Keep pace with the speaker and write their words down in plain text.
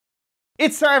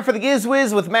It's time for the Giz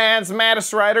Wiz with Mad's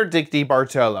maddest writer, Dick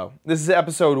DeBartolo. This is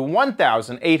episode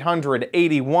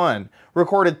 1881,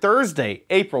 recorded Thursday,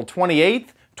 April 28th,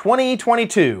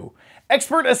 2022.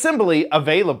 Expert assembly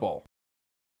available.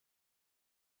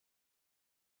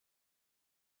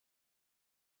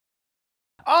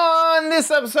 On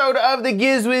this episode of the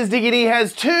Giz Wiz, Diggity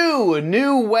has two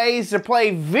new ways to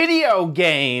play video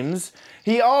games.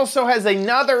 He also has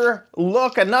another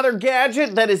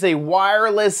gadget that is a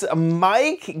wireless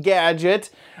mic gadget.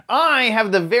 I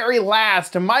have the very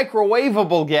last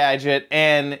microwavable gadget,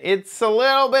 and it's a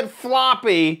little bit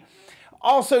floppy.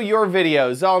 Also your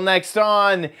videos, all next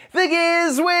on the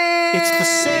Giz Wiz! It's the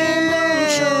same old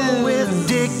show with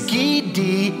Dickie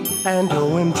D and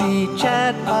OMG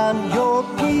chat on your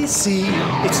PC.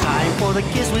 It's time for the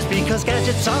Giz Wiz because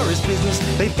gadgets are his business.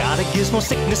 They've got a gizmo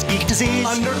sickness, geek disease,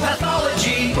 under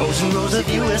pathology, rows and rows of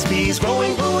USBs,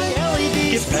 glowing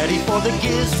LEDs. Get ready for the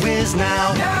Giz Wiz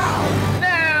now.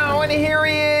 Now, and here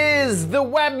he is, the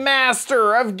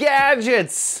webmaster of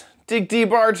gadgets, Dick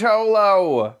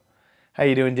DeBartolo. How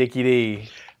you doing, Dickie D?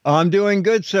 I'm doing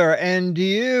good, sir. And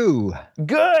you?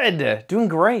 Good. Doing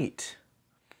great.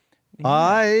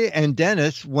 I and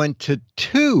Dennis went to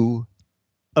 2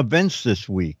 events this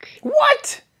week.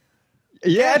 What?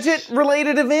 Yes.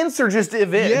 Gadget-related events or just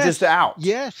just out?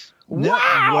 Yes. Wow. No,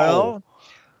 well,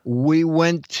 we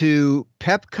went to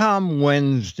PepCom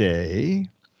Wednesday,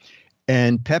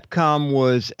 and PepCom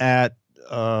was at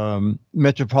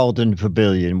Metropolitan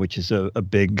Pavilion, which is a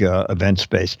big event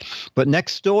space. But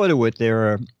next door to it,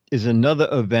 there is another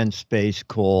event space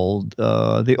called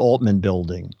the Altman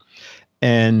Building.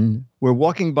 And we're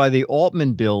walking by the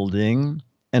Altman Building,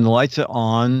 and the lights are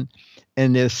on,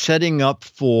 and they're setting up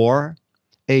for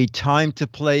a Time to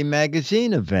Play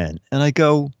magazine event. And I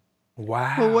go,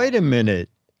 wow. Well, wait a minute.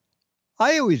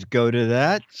 I always go to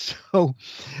that. So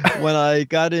when I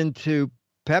got into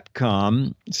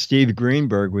PepCom, Steve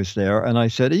Greenberg was there, and I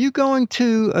said, "Are you going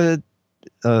to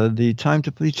the Time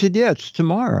to Play?" He said, "Yeah, it's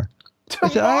tomorrow." I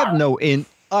said, "I have no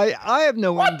I have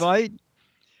no invite."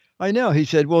 I know. He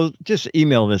said, "Well, just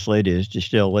email this lady.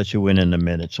 She'll let you in a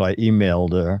minute." So I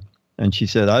emailed her, and she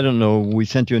said, "I don't know. We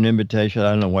sent you an invitation.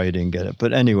 I don't know why you didn't get it."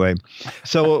 But anyway,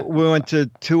 so we went to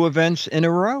 2 events in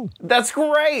a row. That's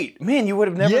great. Man, you would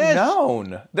have never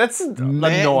known. That's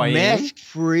annoying.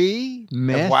 Mask-free.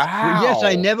 Wow. Yes,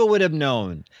 I never would have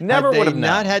known. Never would have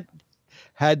known.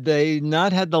 Had they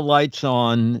not had the lights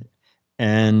on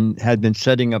and had been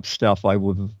setting up stuff, I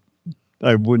wouldn't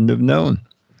have known.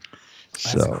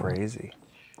 That's crazy.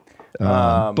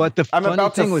 But I'm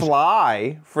about to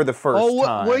fly for the first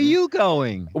time. Where are you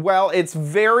going? Well, it's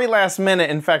very last minute.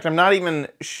 In fact, I'm not even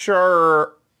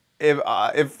sure if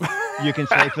you can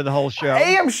stay for the whole show.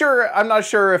 A, I'm not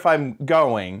sure if I'm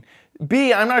going.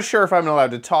 B, I'm not sure if I'm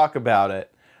allowed to talk about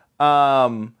it.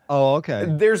 Okay.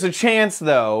 There's a chance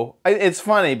though. It's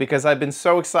funny because I've been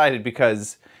so excited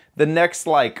because the next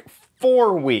like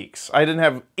 4 weeks, I didn't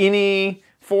have any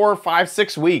 4, 5,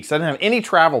 6 weeks. I didn't have any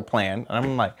travel plan. And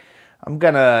I'm like, I'm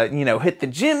gonna, hit the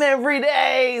gym every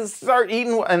day, start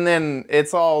eating, and then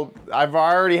it's all, I've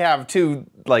already have 2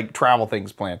 like travel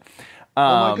things planned.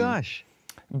 Oh my gosh.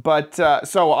 But,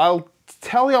 so I'll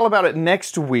tell you all about it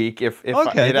next week if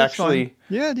okay, it actually,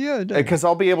 fine. Yeah. Because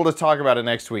I'll be able to talk about it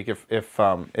next week if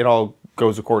it all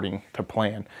goes according to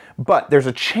plan. But there's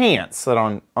a chance that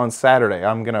on Saturday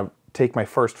I'm gonna take my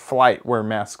first flight where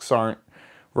masks aren't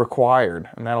required,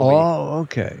 and that'll be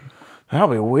okay. That'll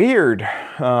be weird.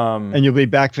 And you'll be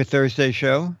back for Thursday's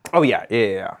show? Oh yeah.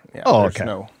 Oh, there's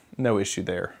okay. no issue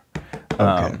there.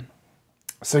 Okay.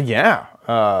 So yeah,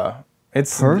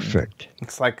 it's perfect.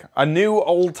 It's like a new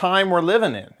old time we're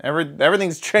living in.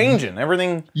 Everything's changing.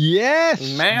 Everything. Yes.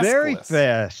 Maskless. Very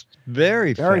fast.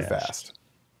 Very fast.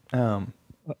 No,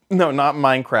 not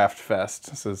Minecraft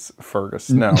Fest, says Fergus.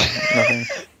 No, nothing.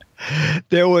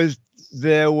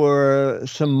 There were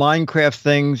some Minecraft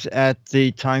things at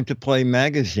the Time to Play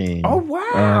magazine. Oh,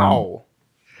 wow.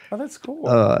 Oh, that's cool.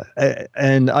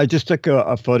 And I just took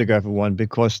a photograph of one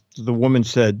because the woman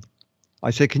said,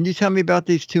 I said, "Can you tell me about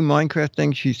these 2 Minecraft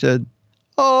things?" She said,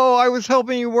 "Oh, I was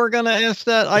hoping you were going to ask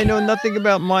that. I know nothing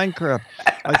about Minecraft."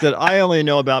 I said, "I only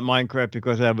know about Minecraft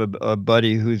because I have a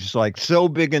buddy who's like so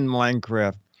big in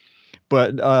Minecraft.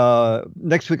 But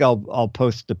next week I'll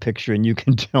post the picture and you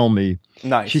can tell me."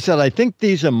 Nice. She said, "I think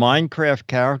these are Minecraft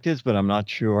characters, but I'm not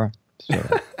sure."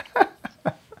 So.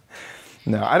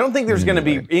 No, I don't think there's going to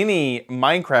be any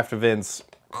Minecraft events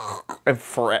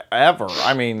forever.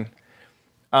 I mean,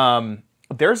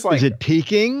 there's like... Is it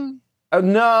peaking?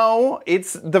 No,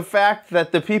 it's the fact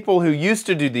that the people who used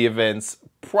to do the events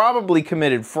probably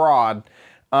committed fraud.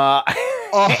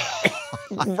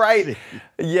 Right.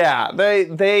 Yeah.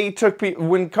 They took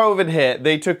when COVID hit,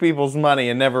 they took people's money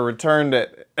and never returned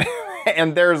it.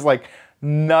 And there's like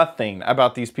nothing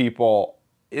about these people.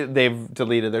 They've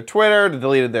deleted their Twitter,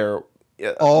 deleted their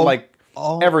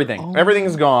everything.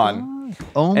 Everything's gone.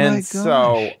 Oh my gosh.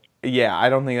 So yeah, I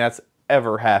don't think that's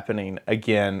ever happening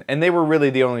again. And they were really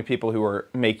the only people who were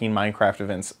making Minecraft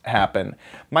events happen.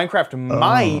 Minecraft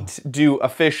might do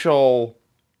official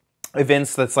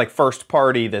events that's like first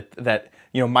party that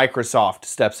Microsoft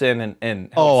steps in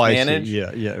and helps manage.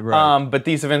 Yeah, right. But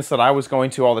these events that I was going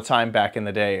to all the time back in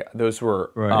the day, those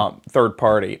were third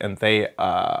party, and they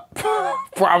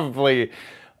probably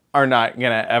are not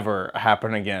gonna ever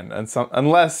happen again. And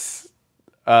unless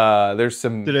there's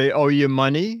some. Do they owe you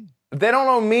money? They don't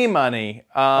owe me money,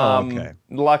 okay.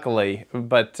 Luckily,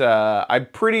 but I'm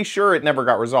pretty sure it never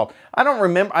got resolved. I don't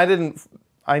remember.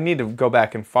 I need to go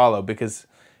back and follow because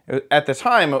at the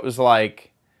time it was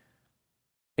like,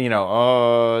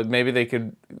 maybe they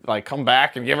could like come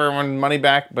back and give everyone money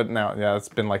back. But now, yeah, it's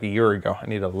been like a year ago. I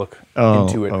need to look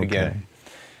into it again.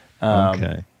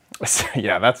 Okay. So,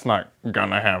 yeah, that's not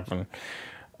gonna happen,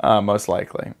 most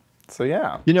likely. So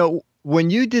yeah.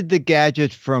 When you did the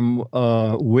gadget from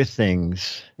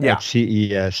Withings at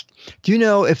CES, do you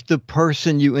know if the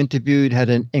person you interviewed had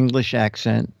an English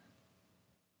accent?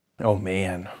 Oh,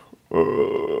 man.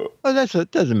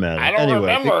 Doesn't matter. I don't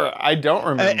remember. I don't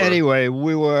remember. Anyway,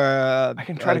 we were, I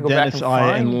can try to go Dennis, back and find.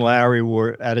 I and Larry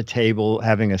were at a table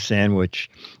having a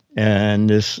sandwich, and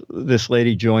this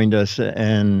lady joined us,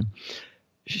 and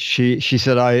she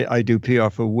said, I do PR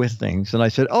for Withings. And I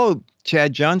said, oh,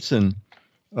 Chad Johnson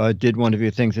did one of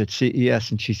your things at CES,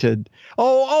 and she said,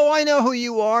 "Oh, I know who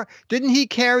you are. Didn't he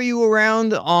carry you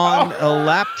around on a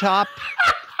laptop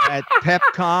at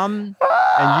PepCom,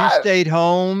 and you stayed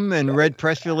home and read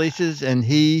press releases, and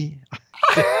he?"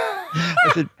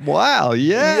 I said, "Wow,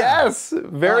 yeah, yes,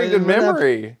 very good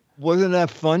memory. Wasn't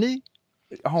that funny?"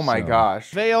 Oh my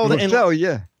gosh, veiled.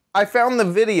 Yeah. I found the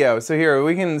video, so here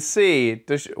we can see.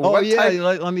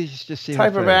 Let me just see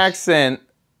type of accent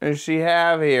does she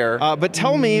have here? But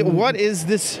tell me, what is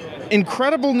this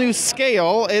incredible new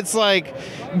scale? It's like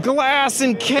glass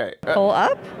and pull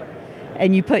up,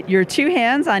 and you put your two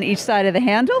hands on each side of the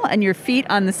handle and your feet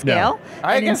on the scale. No.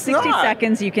 And in 60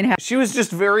 seconds, you can have. She was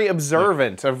just very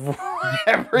observant of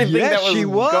everything that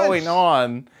was going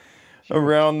on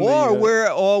around the.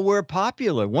 Or we're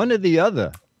popular, one or the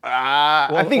other.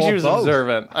 I think she was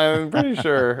observant. I'm pretty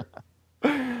sure.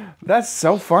 That's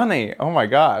so funny. Oh my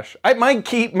gosh. My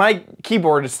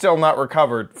keyboard is still not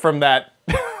recovered from that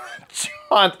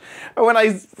jaunt. When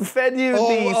I fed you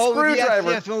the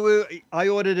screwdriver. Yes, I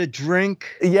ordered a drink.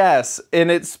 Yes, and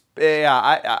it's the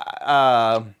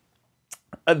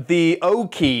O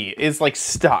key is like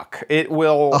stuck. It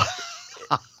will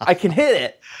I can hit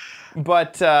it.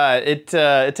 But it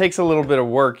takes a little bit of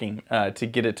working to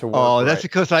get it to work. Oh, that's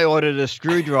because I ordered a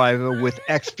screwdriver with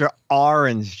extra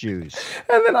orange juice.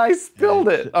 And then I spilled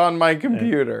it on my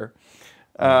computer.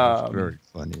 That's very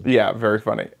funny. Yeah, very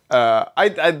funny.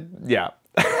 Yeah.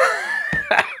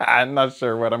 I'm not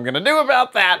sure what I'm going to do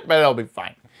about that, but it'll be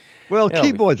fine. Well,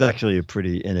 keyboards actually are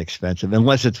pretty inexpensive,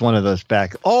 unless it's one of those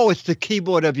back. Oh, it's the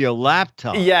keyboard of your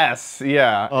laptop. Yes.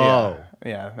 Yeah. Oh.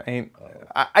 Yeah.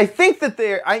 I think that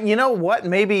you know what?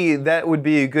 Maybe that would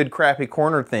be a good crappy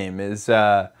corner theme is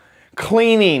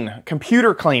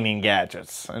computer cleaning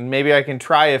gadgets. And maybe I can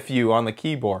try a few on the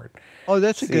keyboard. Oh,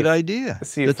 that's a good idea.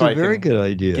 See if that's a very good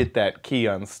idea. Get that key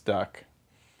unstuck.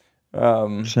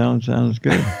 Sounds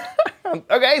good.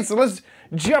 Okay, so let's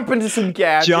jump into some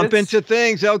gadgets. Jump into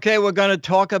things. Okay, we're going to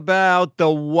talk about the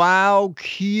WoW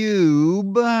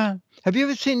Cube. Have you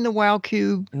ever seen the WoW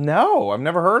Cube? No, I've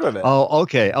never heard of it. Oh,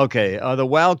 okay. The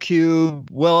WoW Cube,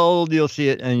 well, you'll see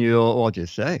it and you'll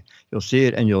see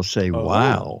it and you'll say,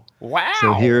 wow. Wow.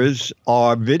 So here's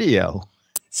our video.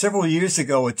 Several years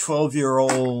ago, a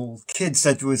 12-year-old kid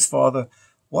said to his father,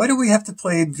 "Why do we have to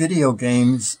play video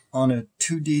games on a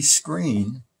 2D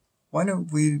screen? Why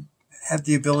don't we have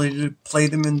the ability to play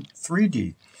them in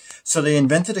 3D?" So they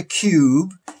invented a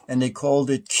cube and they called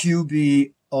it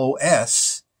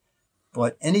QBOS.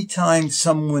 But anytime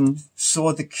someone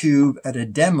saw the cube at a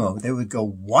demo, they would go,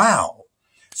 wow.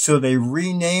 So they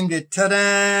renamed it,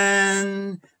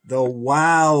 ta-da, the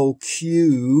WoW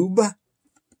Cube.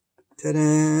 Ta-da,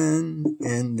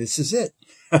 and this is it.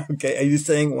 Okay, are you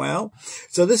saying wow?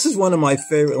 So this is one of my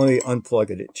favorite. Let me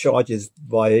unplug it. It charges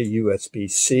via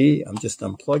USB-C. I'm just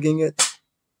unplugging it.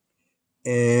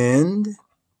 And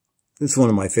this is one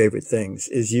of my favorite things,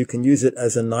 is you can use it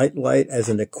as a nightlight, as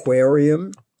an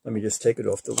aquarium. Let me just take it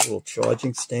off the little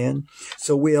charging stand.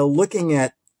 So we are looking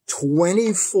at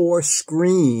 24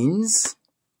 screens,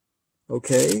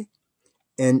 okay,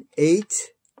 and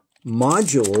 8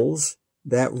 modules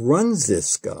that runs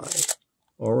this guy.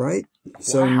 All right.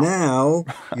 So now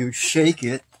you shake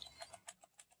it.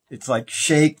 It's like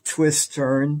shake, twist,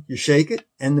 turn. You shake it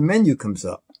and the menu comes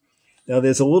up. Now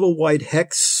there's a little white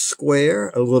hex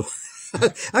square,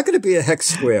 how could it be a hex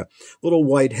square? Little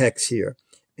white hex here.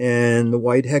 And the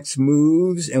white hex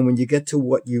moves. And when you get to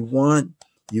what you want,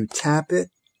 you tap it.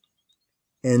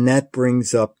 And that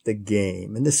brings up the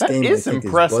game. And this game, I think,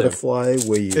 is Butterfly,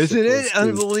 where you isn't it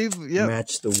unbelievable? Yeah.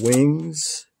 Match the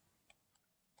wings.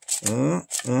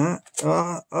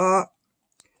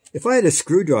 If I had a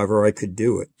screwdriver, I could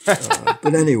do it.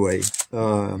 But anyway,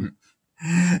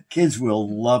 kids will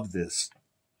love this.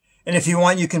 And if you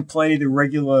want, you can play the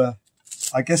regular,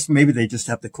 I guess maybe they just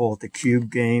have to call it the cube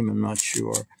game. I'm not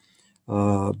sure.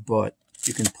 But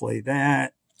you can play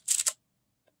that.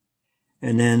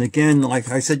 And then again,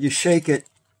 like I said, you shake it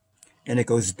and it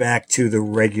goes back to the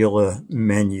regular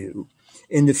menu.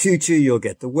 In the future, you'll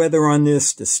get the weather on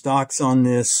this, the stocks on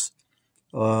this.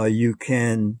 You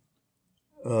can,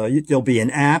 there'll be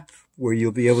an app where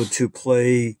you'll be able to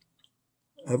play.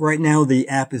 Right now, the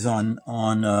app is on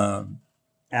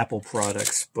Apple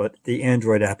products, but the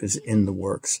Android app is in the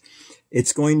works.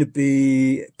 It's going to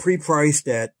be pre-priced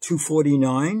at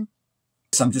 $249.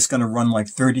 So I'm just going to run like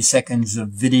 30 seconds of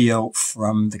video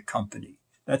from the company.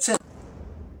 That's it.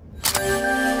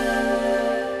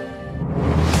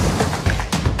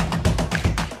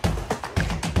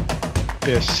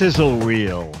 The sizzle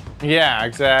reel. Yeah,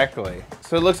 exactly.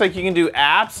 So it looks like you can do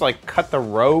apps like cut the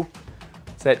rope.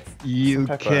 Is that you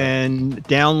can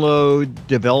download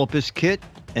Developers Kit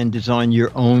and design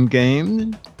your own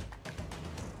game.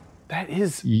 That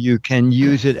is. You can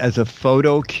use it as a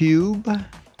photo cube.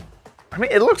 I mean,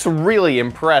 it looks really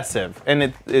impressive,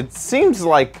 and it seems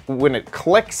like when it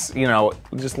clicks, you know,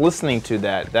 just listening to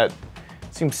that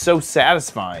seems so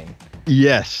satisfying.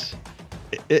 Yes,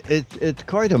 it's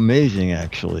quite amazing,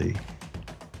 actually.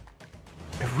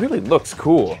 It really looks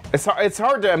cool. It's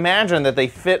hard to imagine that they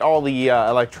fit all the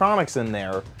electronics in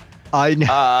there. I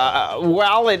know.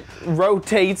 While it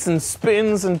rotates and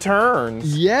spins and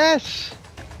turns. Yes.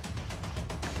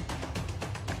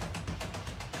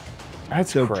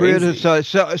 That's crazy.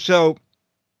 So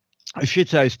I should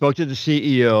say I spoke to the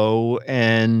CEO,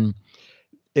 and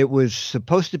it was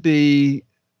supposed to be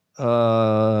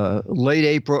late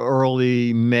April,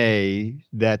 early May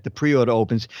that the pre-order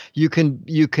opens. You can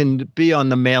be on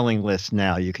the mailing list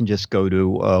now. You can just go to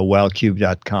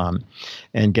wowcube.com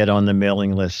and get on the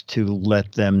mailing list to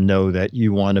let them know that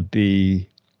you want to be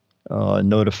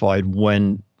notified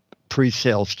when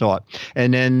pre-sale start,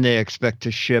 and then they expect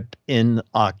to ship in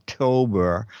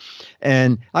October.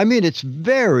 And I mean, it's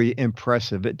very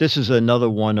impressive. This is another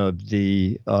one of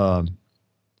the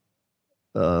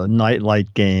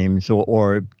nightlight games,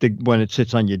 or when it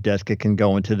sits on your desk, it can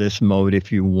go into this mode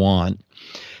if you want,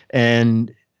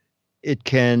 and it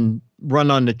can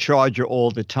run on the charger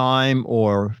all the time,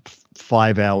 or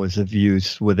 5 hours of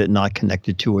use with it not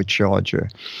connected to a charger.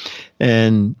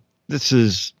 And this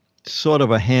is sort of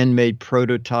a handmade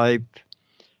prototype.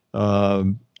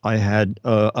 I had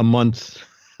a month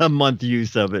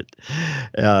use of it.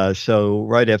 So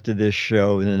right after this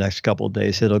show, in the next couple of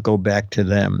days, it'll go back to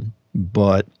them.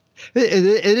 But it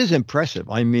is impressive.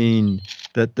 I mean,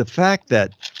 that the fact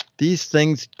that these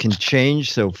things can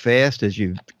change so fast as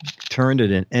you've turned it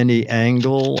in any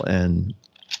angle, and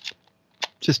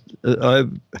just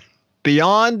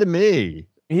beyond me.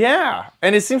 Yeah,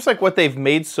 and it seems like what they've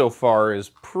made so far is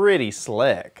pretty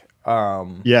slick.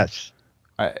 Yes,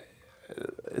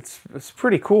 it's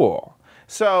pretty cool.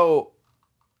 So,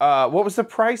 what was the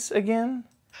price again?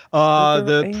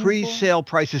 The pre-sale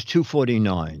price is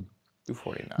 $249.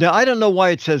 $249. Now I don't know why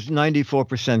it says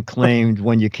 94% claimed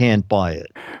when you can't buy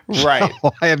it. Right.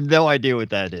 So I have no idea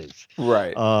what that is.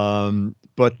 Right.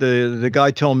 But the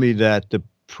guy told me that the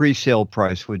pre-sale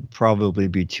price would probably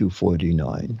be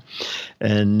 $249,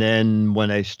 and then when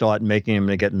they start making them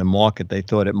to get in the market, they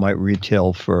thought it might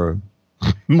retail for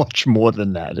much more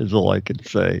than that, is all I could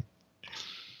say.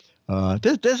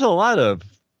 There's a lot of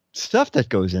stuff that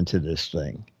goes into this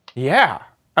thing. Yeah,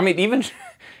 I mean, even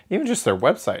just their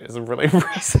website is really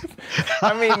impressive.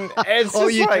 I mean, it's oh,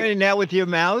 just you're like, doing that with your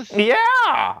mouse? Yeah,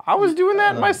 I was doing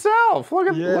that myself. Look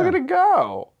at it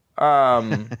go.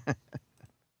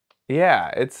 Yeah,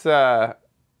 it's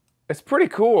pretty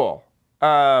cool.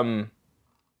 I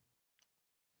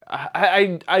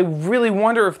really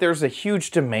wonder if there's a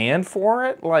huge demand for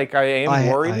it. Like, I am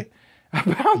worried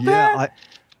about that.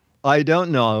 I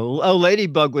don't know. Oh,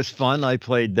 Ladybug was fun. I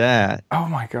played that. Oh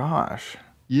my gosh.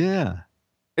 Yeah.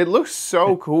 It looks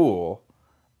so cool.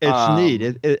 It's neat.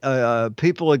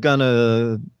 People are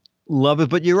gonna love it,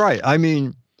 but you're right. I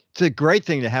mean, it's a great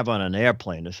thing to have on an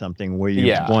airplane or something where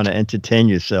you want to entertain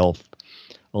yourself.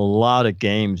 A lot of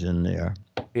games in there.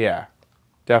 Yeah,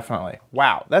 definitely.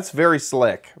 Wow, that's very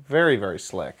slick. Very, very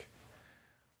slick.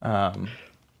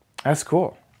 That's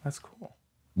cool. That's cool.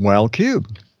 Well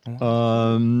cubed.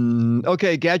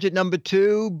 Okay, gadget number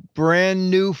 2, brand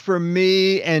new for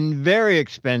me and very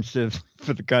expensive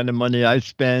for the kind of money I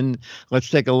spend. Let's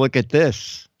take a look at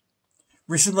this.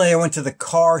 Recently, I went to the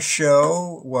car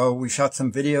show. Well, we shot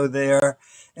some video there,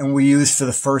 and we used for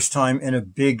the first time in a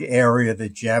big area, the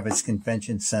Javits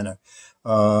Convention Center,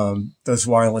 those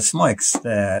wireless mics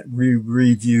that we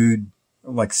reviewed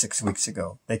like 6 weeks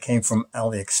ago. They came from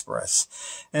AliExpress.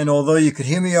 And although you could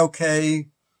hear me okay,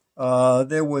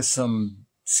 there was some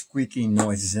squeaky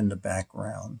noises in the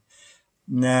background.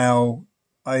 Now,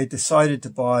 I decided to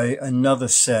buy another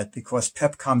set because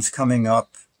PepCom's coming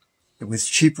up. It was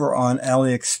cheaper on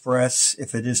AliExpress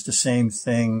if it is the same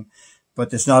thing, but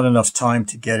there's not enough time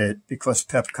to get it because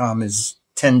PepCom is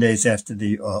 10 days after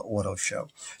the auto show.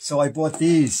 So I bought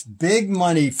these. Big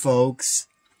money, folks.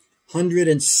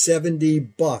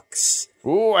 $170.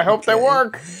 Ooh, I hope they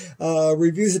work.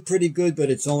 Reviews are pretty good,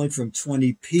 but it's only from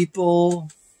 20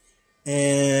 people.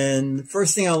 And the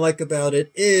first thing I like about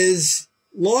it is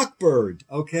Lockbird,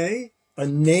 okay? A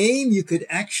name you could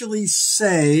actually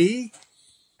say.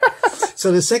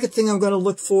 So the second thing I'm going to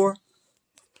look for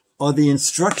are the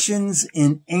instructions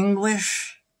in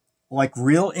English, like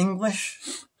real English.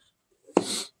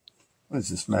 What is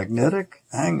this, magnetic?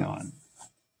 Hang on.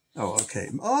 Oh,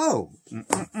 okay. Oh!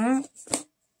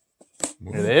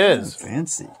 It is.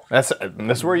 Fancy.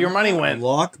 That's where your money went.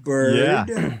 Lockbird.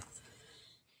 Yeah.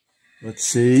 Let's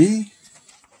see.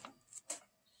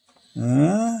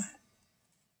 Light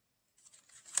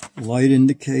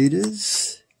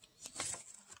indicators.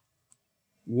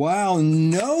 Wow,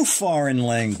 no foreign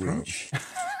language.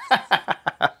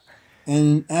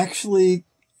 And actually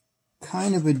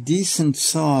kind of a decent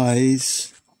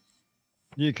size.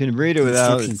 You can read it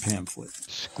without instruction pamphlet.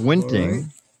 Squinting. Right.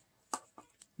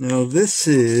 Now this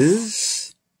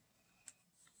is,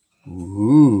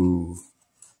 ooh.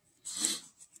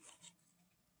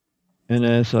 And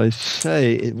as I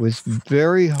say, it was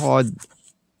very hard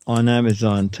on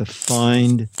Amazon to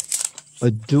find a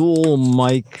dual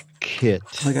mic kit.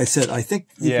 Like I said, I think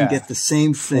you can get the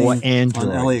same thing on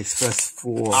AliExpress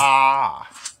for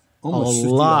almost a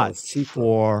lot cheaper.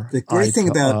 For the great thing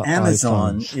about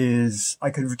Amazon is I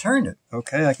could return it.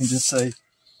 Okay, I can just say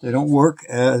they don't work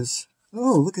as.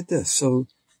 Oh, look at this. So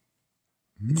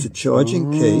it's a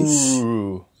charging case.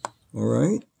 All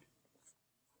right.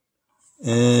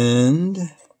 And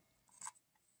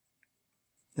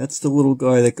that's the little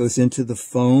guy that goes into the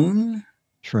phone.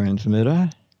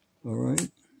 Transmitter. All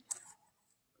right.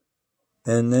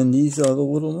 And then these are the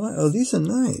little, oh, these are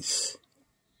nice.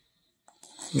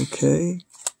 Okay.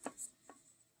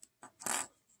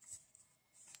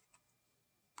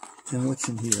 And what's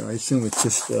in here? I assume it's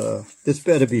just, this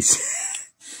better be,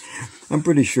 I'm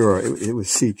pretty sure it was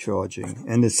C charging.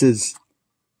 And this is,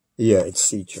 yeah, it's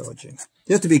C charging.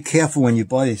 You have to be careful when you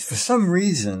buy these. For some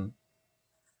reason,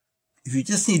 if you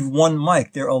just need one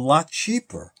mic, they're a lot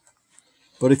cheaper.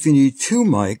 But if you need 2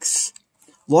 mics,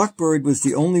 Lockbird was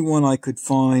the only one I could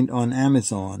find on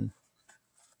Amazon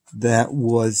that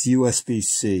was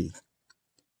USB-C.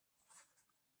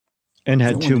 And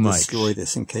had 2 mics. Destroy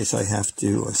this in case I have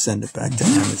to send it back to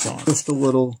Amazon. Just a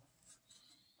little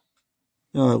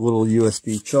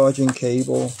USB charging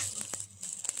cable.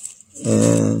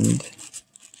 And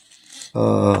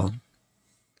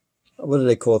what do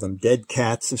they call them? Dead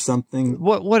cats or something?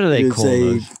 What do they call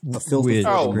those? A filter Weird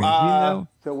screen. you know?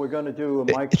 So we're going to do a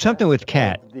mic. It's something with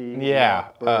cat.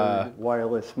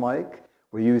 Wireless mic.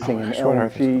 We're using an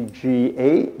LG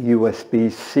G8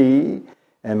 USB-C,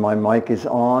 and my mic is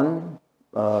on.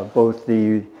 Both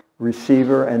the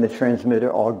receiver and the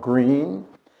transmitter are green,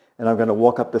 and I'm going to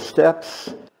walk up the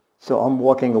steps. So I'm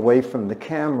walking away from the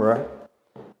camera,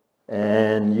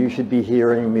 and you should be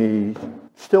hearing me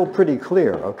still pretty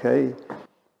clear, okay?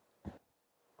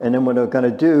 And then what I'm going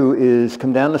to do is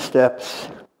come down the steps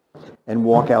and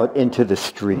walk out into the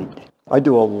street. I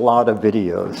do a lot of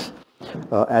videos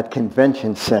at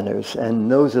convention centers, and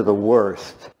those are the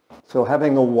worst. So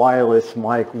having a wireless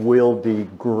mic will be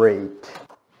great.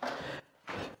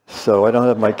 So I don't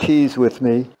have my keys with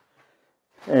me,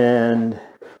 and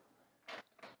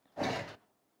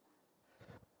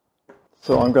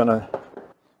so I'm going to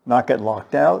not get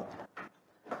locked out.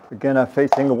 Again, I'm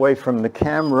facing away from the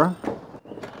camera.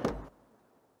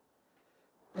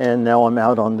 And now I'm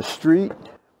out on the street.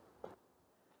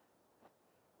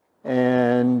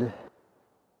 And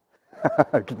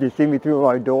can you see me through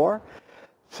my door?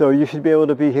 So you should be able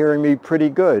to be hearing me pretty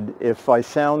good. If I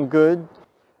sound good,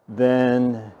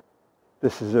 then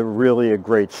this is really a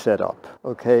great setup,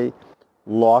 okay?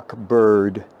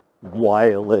 Lockbird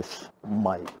wireless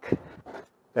mic.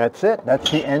 That's it.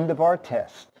 That's the end of our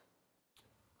test.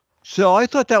 So I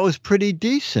thought that was pretty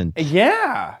decent.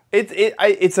 Yeah,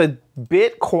 it's a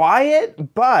bit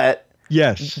quiet, but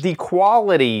yes, the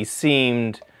quality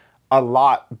seemed a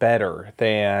lot better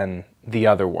than the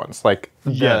other ones. Like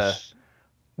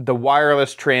the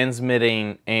wireless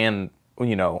transmitting and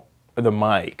the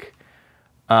mic.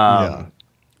 Yeah.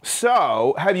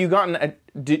 So have you gotten?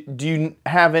 Do you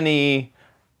have any?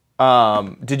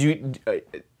 Did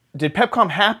PepCom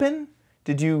happen?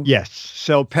 Did you? Yes.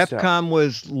 So PepCom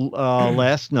was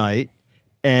last night,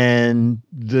 and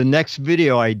the next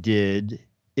video I did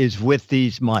is with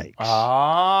these mics.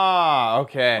 Ah,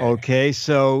 okay. Okay.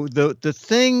 So the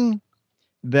thing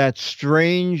that's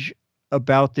strange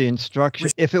about the instruction,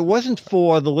 if it wasn't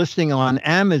for the listing on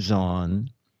Amazon,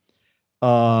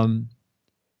 it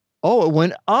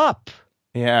went up.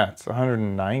 Yeah, it's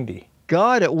 190.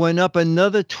 God, it went up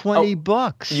another 20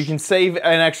 bucks. You can save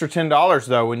an extra $10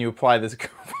 though when you apply this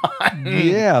coupon.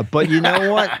 Yeah, but you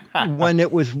know what? When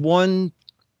it was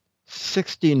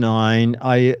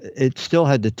 $169, it still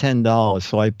had the $10,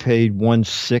 so I paid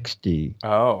 $160.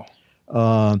 Oh.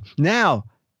 Now,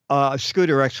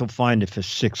 Scooter X will find it for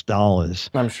 $6.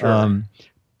 I'm sure.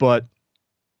 But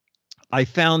I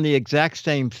found the exact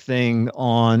same thing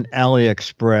on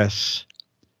AliExpress.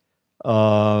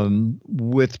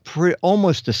 With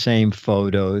almost the same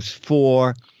photos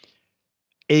for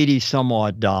 $80 some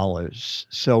odd.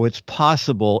 So it's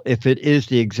possible, if it is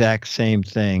the exact same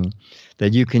thing,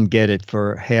 that you can get it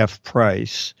for half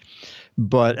price.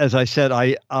 But as I said,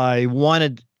 I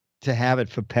wanted to have it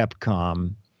for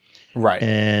PepCom. Right.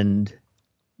 And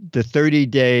the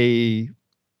 30-day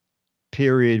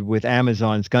period with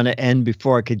Amazon is going to end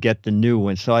before I could get the new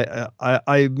one. So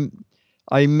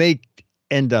I may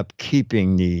end up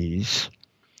keeping these.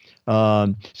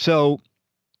 So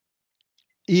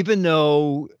even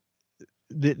though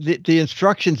the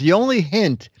instructions, the only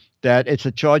hint that it's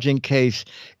a charging case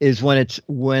is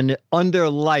when under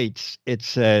lights, it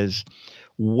says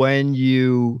when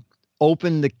you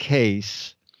open the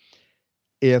case,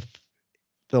 if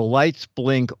the lights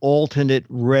blink alternate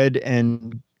red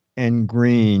and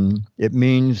green, it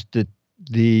means that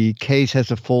the case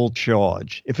has a full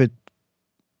charge. If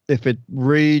it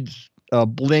reads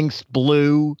blinks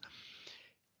blue,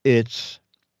 it's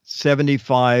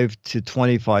 75 to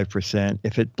 25%.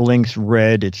 If it blinks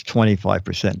red, it's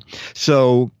 25%.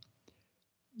 So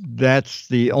that's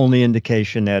the only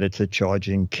indication that it's a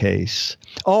charging case.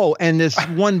 Oh, and there's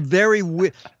one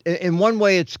in one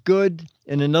way it's good.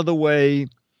 In another way,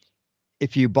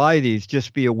 if you buy these,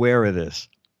 just be aware of this.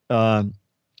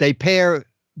 They pair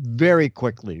very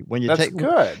quickly. When you That's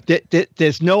good.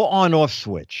 There's no on-off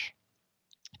switch.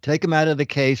 Take them out of the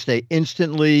case. They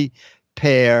instantly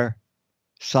pair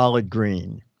solid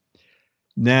green.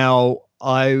 Now,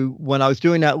 when I was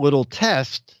doing that little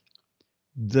test,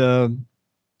 the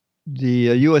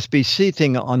USB-C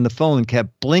thing on the phone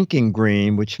kept blinking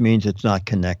green, which means it's not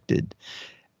connected.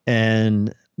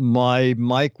 And my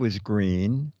mic was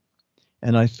green.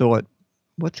 And I thought,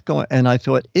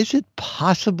 is it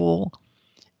possible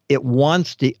it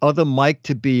wants the other mic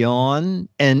to be on?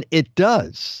 And it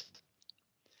does.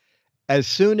 As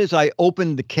soon as I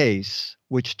opened the case,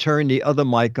 which turned the other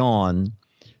mic on,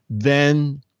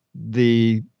 then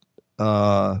the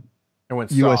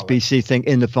USB-C thing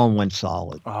in the phone went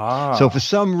solid. Ah. So for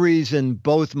some reason,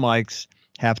 both mics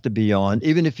have to be on.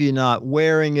 Even if you're not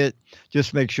wearing it,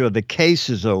 just make sure the case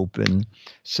is open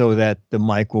so that the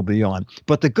mic will be on.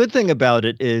 But the good thing about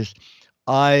it is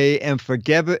I am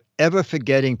ever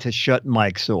forgetting to shut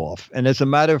mics off. And as a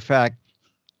matter of fact,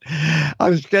 I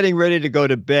was getting ready to go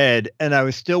to bed and I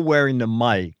was still wearing the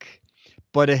mic,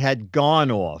 but it had gone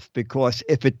off because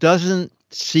if it doesn't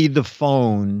see the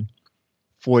phone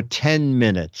for 10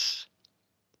 minutes,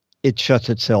 it shuts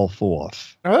itself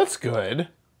off. Oh, that's good.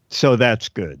 So that's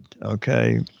good.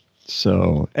 Okay.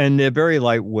 So, and they're very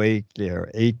lightweight. They're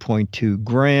 8.2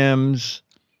 grams.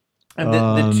 And the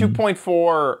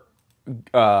 2.4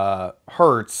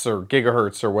 hertz or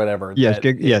gigahertz or whatever. Yes,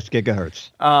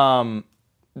 gigahertz.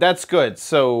 That's good.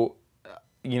 So,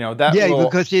 that. Yeah,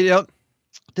 because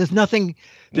there's nothing.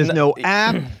 There's no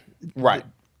app. Right.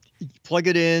 Plug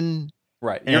it in.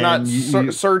 Right. You're not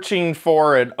searching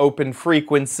for an open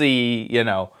frequency.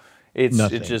 It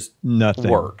Nothing. just Nothing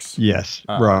works. Yes,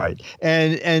 right.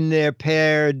 And they're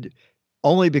paired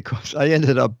only because I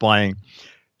ended up buying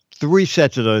 3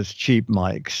 sets of those cheap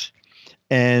mics.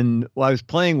 And I was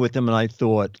playing with them and I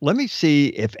thought, let me see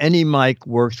if any mic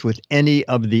works with any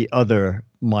of the other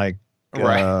mic.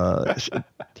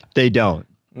 They don't.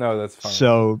 No, that's fine.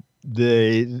 So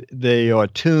they are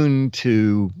tuned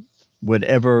to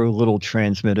whatever little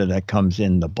transmitter that comes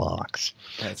in the box.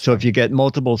 So if you get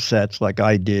multiple sets like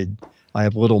I did, I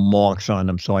have little marks on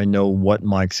them so I know what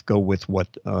mics go with what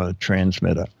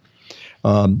transmitter.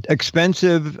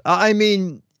 Expensive. I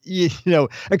mean,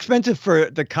 expensive for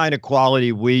the kind of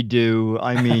quality we do.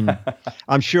 I mean,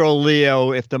 I'm sure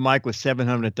Leo, if the mic was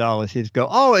 $700, he'd go,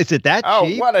 "Oh, is it that cheap?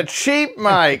 Oh, what a cheap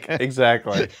mic!"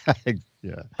 Exactly.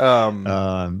 Yeah.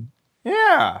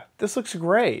 Yeah. This looks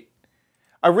great.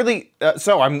 I really.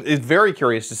 So I'm very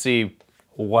curious to see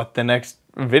what the next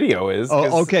video is.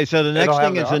 Oh, okay. So the next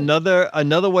thing is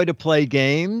another way to play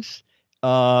games.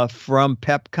 From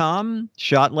Pepcom,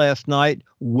 shot last night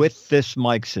with this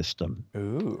mic system.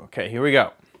 Ooh, okay, here we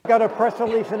go. Got a press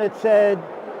release and it said,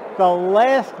 the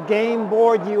last game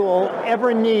board you will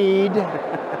ever need.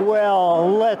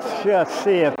 Well, let's just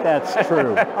see if that's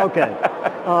true. Okay.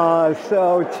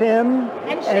 So Tim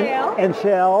and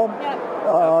Shell.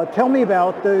 Yep. Tell me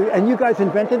about and you guys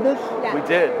invented this? Yeah. We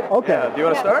did. Okay. Yeah. Do you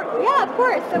want to start? Yeah, of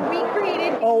course. So we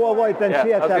created... Oh, well, wait, then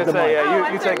she has to have the mic.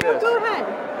 Yeah, you take this. Go ahead.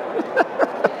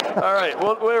 All right,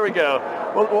 well, there we go.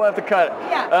 We'll have to cut it.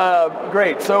 Yeah.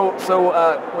 Great. So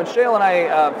when Shale and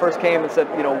I first came and said,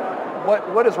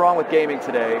 what is wrong with gaming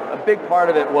today? A big part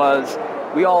of it was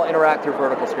we all interact through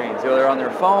vertical screens. Either they're on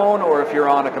their phone or if you're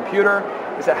on a computer.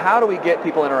 We said, how do we get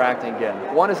people interacting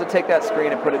again? One is to take that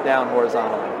screen and put it down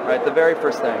horizontally, right? The very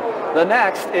first thing. The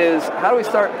next is how do we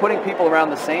start putting people around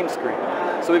the same screen?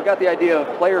 So we've got the idea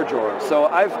of player drawers. So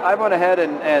I've went ahead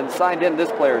and signed in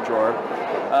this player drawer.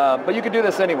 But you could do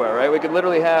this anywhere, right? We could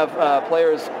literally have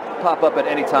players pop up at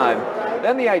any time.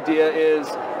 Then the idea is,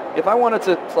 if I wanted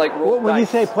to roll when you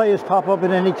say players pop up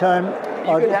at any time,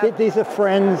 these are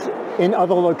friends in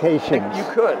other locations. You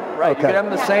could, right? Okay. You could have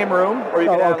them in the same room, or you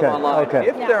could have them online. Okay.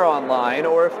 If they're online,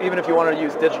 or even if you wanted to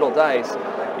use digital dice,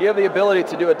 you have the ability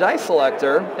to do a dice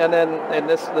selector, and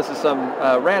this is some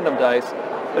random dice.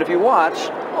 But if you watch,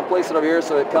 I'll place it over here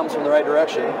so it comes from the right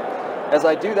direction. As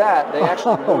I do that, they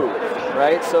actually move,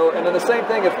 right? So, and then the same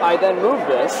thing, if I then move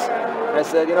this, and I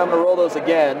said, I'm going to roll those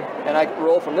again, and I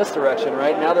roll from this direction,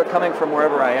 right? Now they're coming from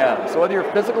wherever I am. So whether you're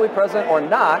physically present or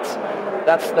not,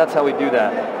 that's how we do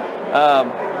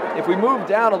that. If we move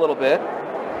down a little bit,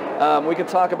 we can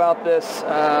talk about this.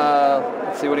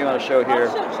 Let's see, what do you want to show here?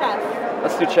 Let's show chess.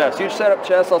 Let's do chess. You set up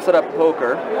chess, I'll set up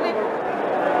poker. Okay.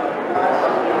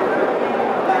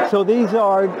 So these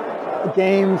are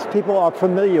games people are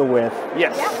familiar with.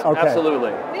 Yes, okay.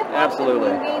 Absolutely. We have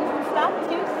absolutely. New games and stuff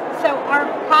too. So our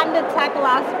patented tech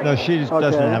allows for... No, she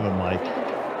doesn't have a mic.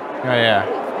 Oh, yeah.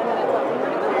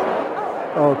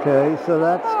 Okay, so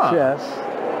that's chess.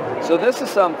 So this is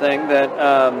something that,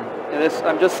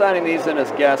 I'm just signing these in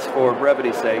as guests for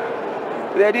brevity's sake.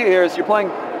 The idea here is you're playing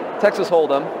Texas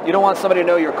Hold'em. You don't want somebody to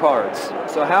know your cards.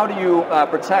 So how do you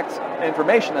protect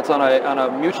information that's on a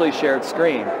mutually shared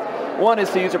screen? One is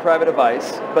to use a private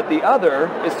device, but the other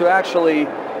is to actually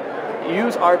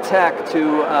use our tech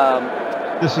to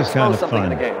this is kind of something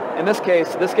fun. in the game. In this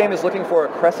case, this game is looking for a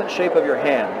crescent shape of your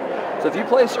hand. So if you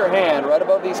place your hand right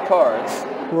above these cards,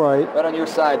 right on your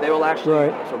side, they will actually,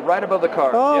 so right above the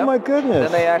cards. Oh my goodness.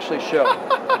 Then they actually show.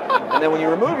 And then when you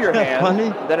remove your hand,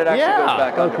 then it actually goes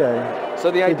back under. Okay.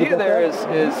 So the idea there is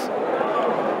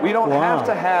we don't have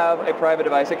to have a private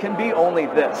device. It can be only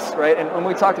this, right? And when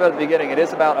we talked about at the beginning, it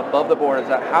is about above the board. It's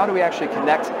about how do we actually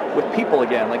connect with people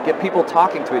again, like get people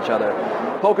talking to each other.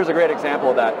 Poker's a great example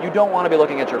of that. You don't want to be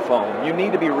looking at your phone. You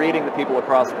need to be reading the people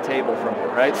across the table from you,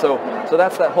 right? So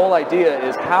that's that whole idea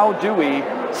is how do we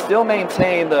still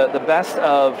maintain the best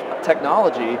of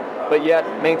technology, but yet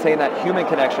maintain that human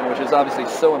connection, which is obviously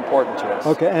so important to us.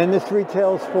 Okay, and this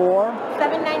retails for?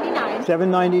 $7.99.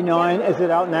 $7.99. Is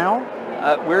it out now?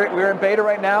 We're in beta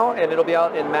right now, and it'll be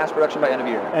out in mass production by end of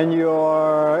year. And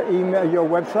your email, your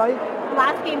website?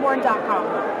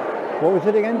 Lastgameboard.com. What was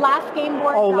it again?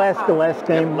 Lastgameboard.com. Oh,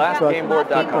 lastgameboard.com.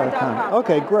 Lastgameboard.com.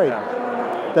 Okay, great.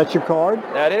 Yeah. That's your card?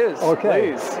 That is.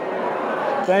 Okay. Please.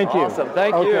 Thank you. Awesome.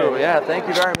 Thank you. Yeah, thank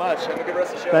you very much. Have a good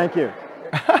rest of the show. Thank you.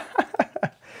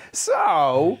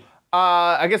 So,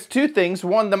 I guess two things.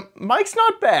 One, the mic's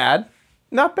not bad.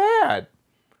 Not bad.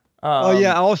 Oh,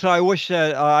 yeah. Also, I wish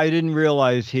that I didn't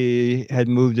realize he had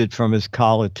moved it from his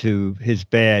collar to his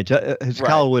badge. His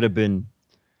collar would have been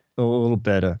a little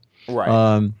better.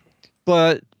 Right.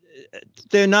 But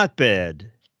they're not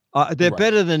bad. They're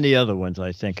better than the other ones,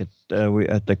 I think, at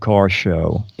the car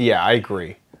show. Yeah, I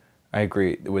agree. I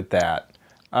agree with that.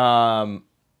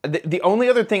 The only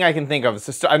other thing I can think of is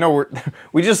just, I know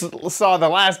we just saw the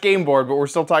last game board, but we're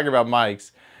still talking about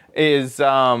mics. Is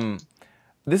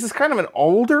this is kind of an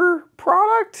older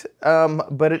product,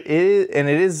 but it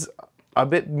is a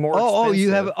bit more expensive. Oh,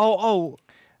 you have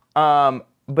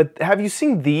but have you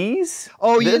seen these?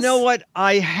 Oh, you know what?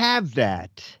 I have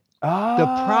that. Oh. The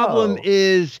problem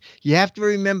is you have to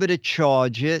remember to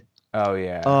charge it. Oh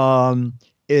yeah.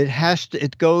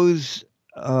 It goes.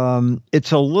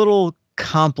 It's a little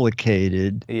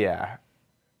complicated. Yeah.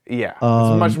 Yeah.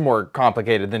 It's much more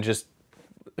complicated than just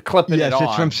clipping it on. Yes,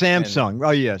 it's from Samsung.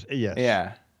 Oh yes.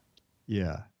 Yeah.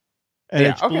 Yeah. And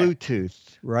it's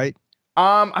Bluetooth, right?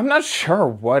 I'm not sure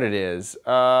what it is.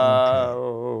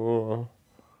 I'm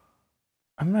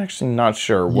actually not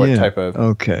sure what type of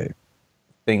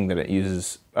thing that it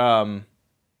uses. But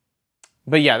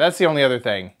yeah, that's the only other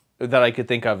thing that I could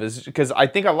think of, is because I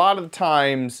think a lot of the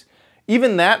times,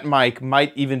 even that mic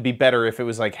might even be better if it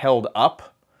was like held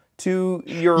up to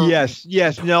your. Yes.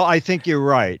 No, I think you're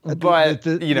right. But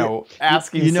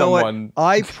asking someone,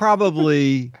 I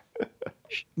probably.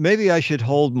 Maybe I should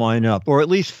hold mine up, or at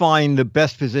least find the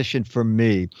best position for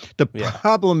me. The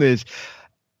problem is,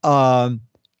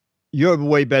 you're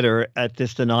way better at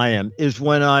this than I am, is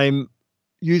when I'm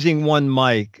using one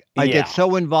mic, I get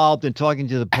so involved in talking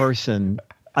to the person,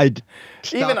 I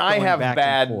have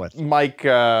bad mic,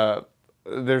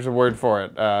 there's a word for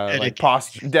it, like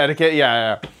posture, dedicate,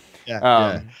 yeah.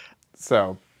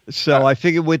 So I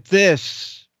figured with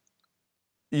this,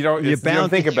 you don't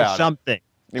think about something.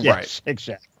 Yes, right.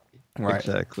 Exactly. Right.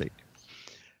 Exactly.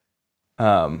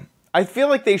 I feel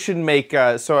like they should make,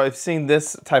 so I've seen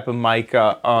this type of mic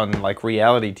on like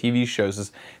reality TV shows.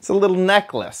 It's a little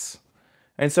necklace.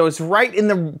 And so it's right in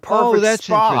the perfect spot. Oh, that's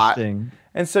interesting.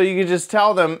 And so you can just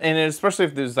tell them, and especially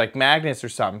if there's like magnets or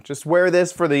something, just wear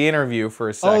this for the interview for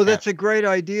a second. Oh, that's a great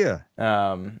idea.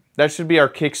 That should be our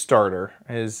Kickstarter,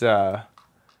 is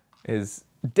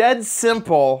dead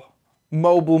simple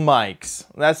mobile mics.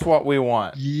 That's what we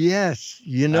want. Yes.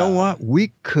 You know what?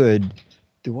 We could.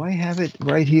 Do I have it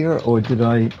right here, or did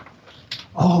I?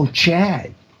 Oh,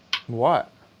 Chad. What?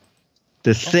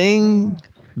 The thing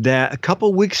that a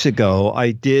couple weeks ago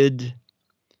I did.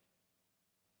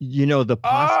 The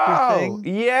posture thing.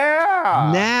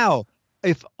 Yeah. Now,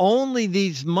 if only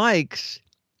these mics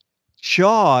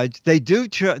charge. They do.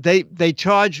 They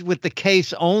charge with the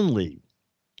case only.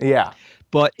 Yeah.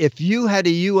 But if you had a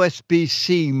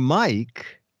USB-C mic,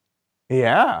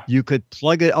 you could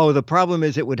plug it. Oh, the problem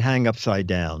is it would hang upside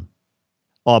down.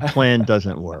 Our plan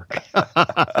doesn't work.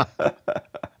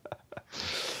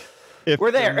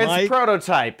 We're there. It's a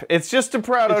prototype. It's just a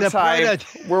prototype.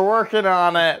 We're working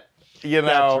on it.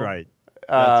 That's right. That's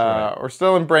right. We're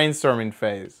still in brainstorming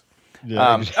phase.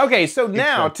 Yeah, okay, so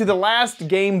now to the last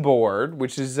game board,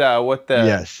 which is what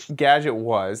the gadget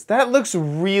was. That looks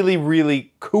really,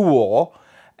 really cool.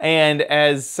 And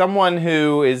as someone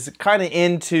who is kind of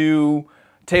into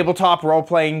tabletop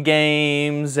role-playing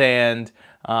games and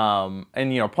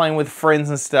playing with friends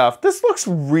and stuff, this looks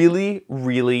really,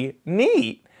 really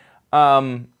neat.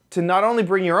 To not only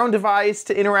bring your own device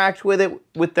to interact with it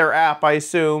with their app, I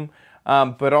assume,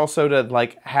 but also to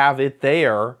like have it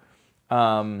there.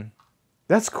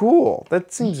 That's cool.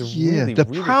 That seems really, the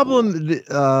really problem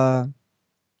cool.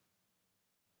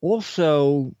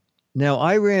 Also. Now,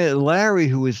 Larry,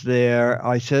 who was there,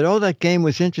 I said, oh, that game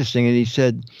was interesting. And he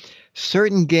said,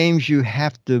 certain games you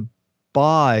have to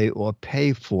buy or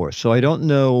pay for. So I don't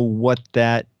know what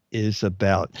that is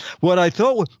about. What I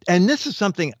thought, and this is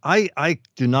something I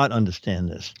do not understand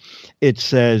this. It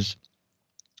says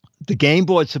the game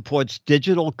board supports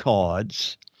digital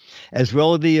cards, as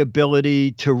well as the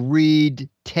ability to read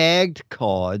tagged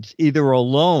cards, either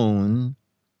alone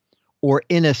or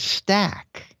in a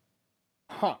stack.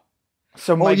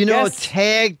 So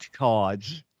tagged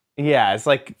cards. Yeah, it's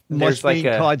like there's like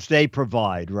cards they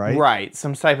provide, right? Right,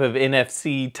 some type of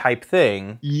NFC type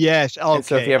thing. Yes. Okay. And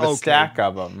so if you have a stack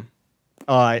of them,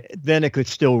 then it could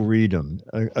still read them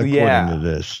according to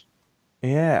this.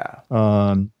 Yeah.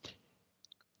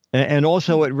 And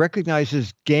also it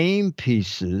recognizes game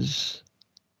pieces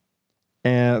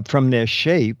from their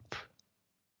shape.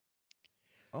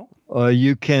 Oh.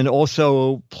 You can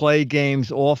also play games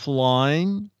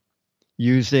offline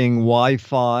using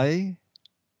Wi-Fi.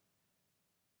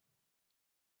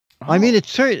 I mean,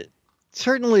 it's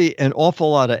certainly an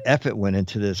awful lot of effort went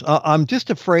into this. I'm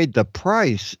just afraid the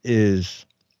price is.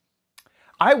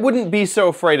 I wouldn't be so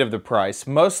afraid of the price,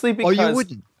 mostly because you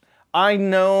wouldn't. I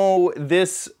know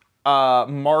this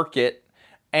market,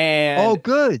 and oh,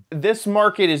 good. This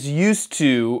market is used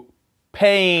to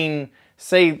paying,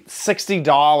 say,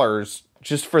 $60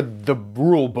 just for the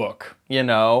rule book, you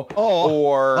know,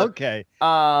 or okay,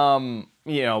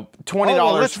 you know, $20.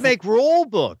 Well, let's make rule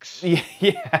books.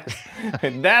 Yes,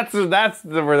 that's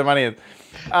where the money is.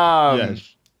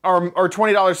 Yes. Or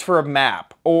 $20 for a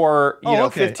map, or you know,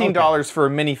 okay, $15 for a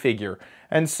minifigure,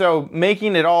 and so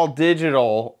making it all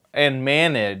digital and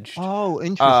managed. Oh,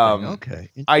 interesting. Okay,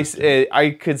 interesting.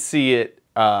 I could see it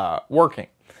working.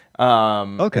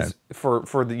 Okay.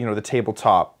 For the, you know, the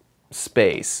tabletop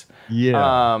space.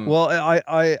 Yeah. Well,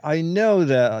 I know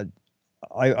that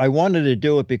I wanted to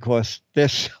do it because they're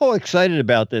so excited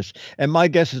about this, and my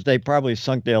guess is they probably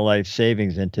sunk their life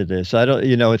savings into this. I don't,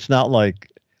 you know, it's not like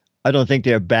I don't think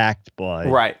they're backed by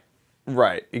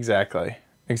right, exactly,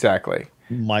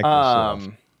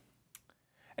 Microsoft.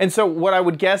 And so what I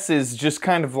would guess is just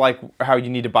kind of like how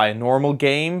you need to buy a normal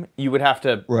game, you would have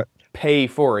to pay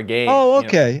for a game. Oh,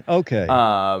 okay, okay.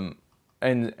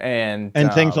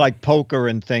 And things like poker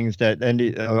and things that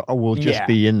will just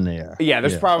be in there. Yeah,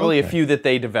 there's probably a few that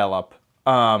they develop.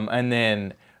 And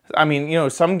then, I mean, you know,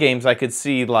 some games I could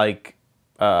see like,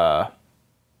 you know,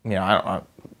 I don't know,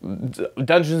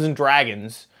 Dungeons and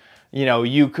Dragons. You know,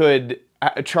 you could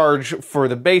charge for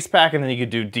the base pack, and then you could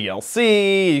do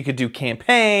DLC, you could do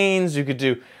campaigns, you could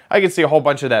do, I could see a whole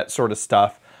bunch of that sort of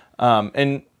stuff.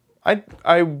 And I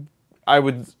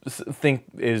would think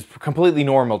is completely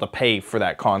normal to pay for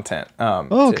that content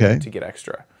to get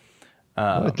extra.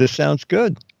 This sounds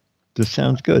good. This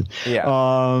sounds good.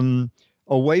 Yeah.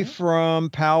 Away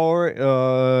from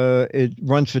power, it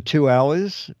runs for 2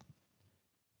 hours,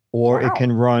 or it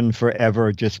can run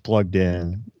forever just plugged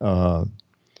in.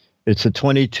 It's a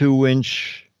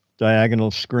 22-inch diagonal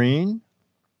screen,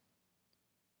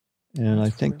 and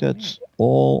I think that's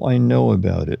all I know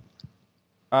about it.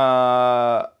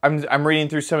 I'm reading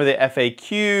through some of the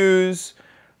FAQs.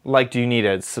 Like, do you need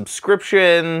a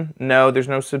subscription? No, there's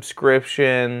no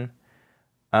subscription.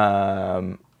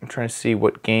 I'm trying to see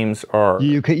what games are.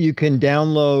 You can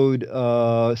download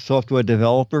software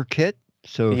developer kit.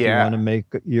 So if you want to make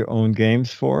your own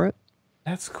games for it.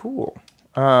 That's cool.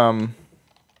 Let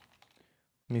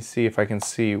me see if I can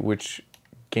see which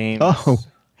games. Oh,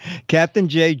 Captain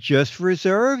J just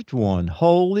reserved one.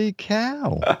 Holy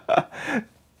cow.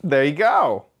 There you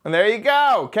go. And there you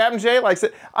go. Captain J likes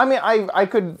it. I mean, I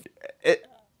could,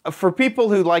 for people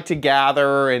who like to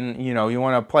gather and, you know, you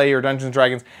want to play your Dungeons and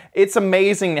Dragons, it's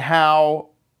amazing how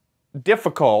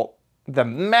difficult the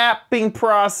mapping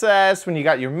process when you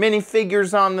got your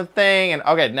minifigures on the thing, and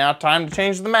okay, now time to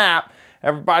change the map.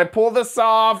 Everybody pull this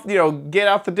off, you know, get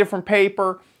out the different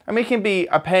paper. I mean, it can be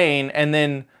a pain, and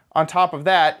then on top of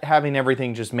that, having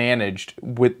everything just managed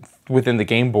within the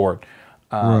game board.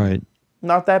 Right.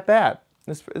 Not that bad.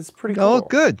 It's pretty cool. Oh,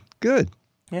 good, good.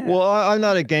 Yeah. Well, I'm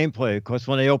not a game player. Of course,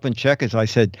 when they opened checkers, I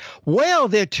said, well,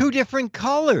 they're 2 different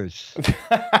colors.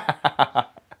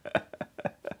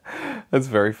 That's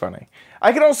very funny.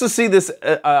 I could also see this,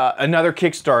 another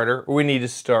Kickstarter we need to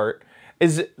start,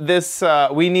 is this,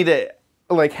 we need to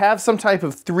like have some type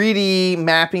of 3D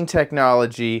mapping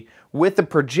technology with a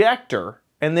projector,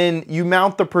 and then you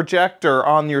mount the projector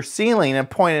on your ceiling and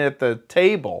point it at the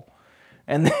table.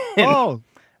 And then,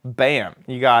 bam,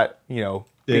 you got, you know,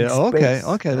 big space.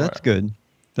 Okay, that's good.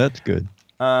 That's good.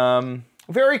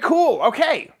 Very cool.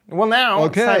 Okay. Well, now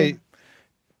it's time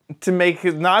to make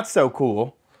it not so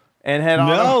cool and head on.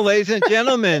 No, ladies and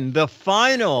gentlemen, the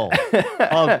final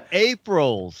of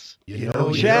April's Chad. You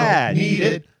don't need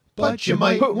it, but you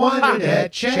might want it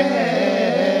at Chad's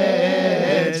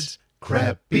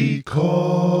Crappy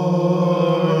Corner.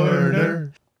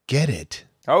 Get it.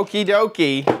 Okie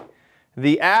dokie.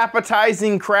 The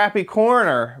appetizing crappy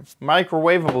corner.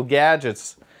 Microwavable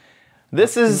gadgets.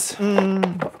 This is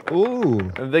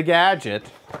the gadget.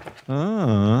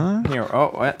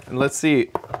 Here, let's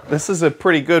see. This is a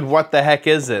pretty good what the heck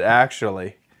is it,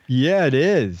 actually? Yeah, it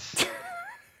is.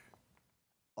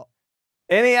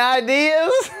 Any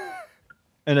ideas?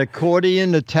 An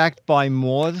accordion attacked by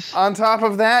moths? On top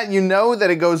of that, you know that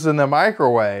it goes in the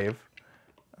microwave.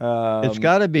 It's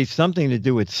got to be something to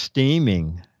do with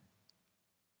steaming.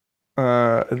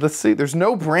 Let's see. There's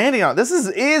no branding on it. This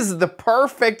is the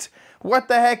perfect what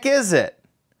the heck is it?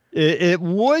 It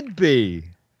would be.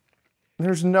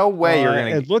 There's no way you're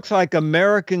going to... It looks like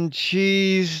American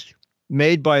cheese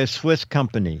made by a Swiss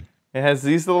company. It has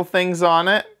these little things on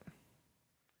it.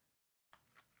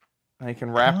 You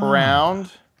can wrap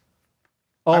around.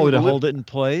 Oh, to hold it in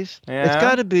place? Yeah. It's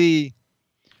got to be...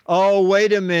 Oh,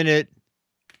 wait a minute.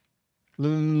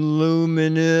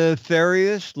 Luminarius?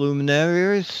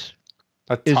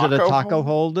 Is it a taco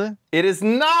holder? It is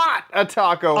not a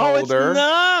taco holder. It's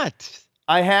not.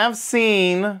 I have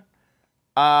seen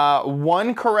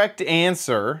one correct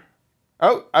answer.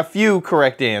 Oh, a few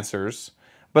correct answers.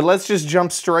 But let's just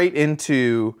jump straight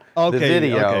into the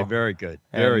video. Okay, very good.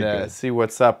 Very good. See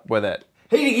what's up with it.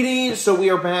 Hey diggities, so we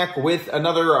are back with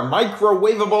another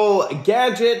microwavable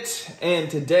gadget, and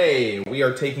today we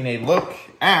are taking a look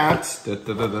at, this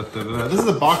is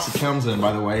the box it comes in,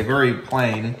 by the way, very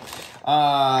plain.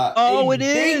 It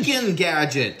is! Bacon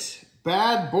gadget.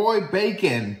 Bad boy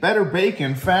bacon. Better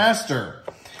bacon faster.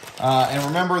 And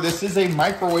remember, this is a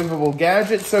microwavable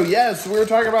gadget, so yes, we're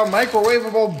talking about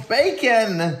microwavable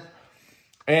bacon.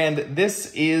 And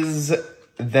this is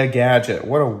the gadget.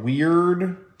 What a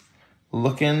weird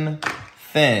looking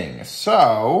thing.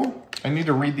 So, I need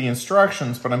to read the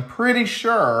instructions, but I'm pretty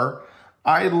sure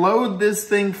I load this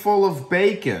thing full of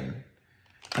bacon.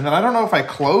 And then I don't know if I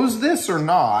close this or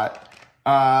not,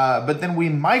 but then we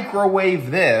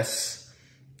microwave this,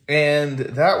 and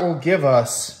that will give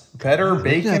us better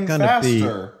bacon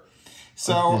faster.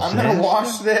 So I'm going to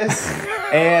wash this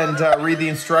and read the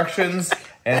instructions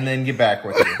and then get back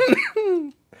with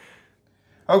you.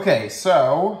 Okay,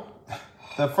 so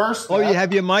the first step you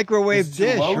have your microwave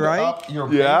dish, right? Up your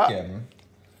bacon.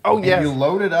 Oh, yeah. You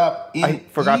load it up in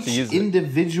each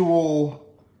individual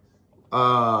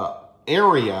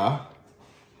area,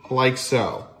 like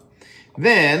so.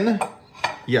 Then,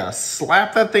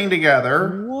 slap that thing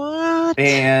together. What?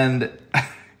 And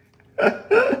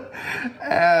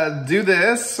do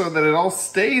this so that it all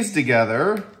stays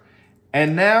together.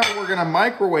 And now we're going to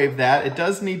microwave that. It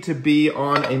does need to be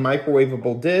on a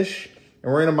microwavable dish.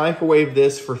 And we're going to microwave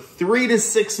this for 3 to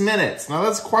 6 minutes. Now,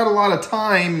 that's quite a lot of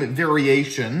time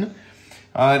variation.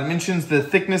 It mentions the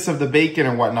thickness of the bacon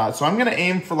and whatnot. So I'm going to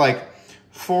aim for like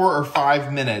 4 or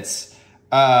 5 minutes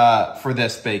for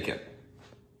this bacon.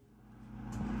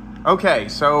 Okay,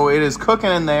 so it is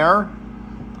cooking in there.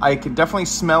 I can definitely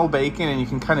smell bacon, and you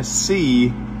can kind of see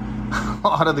a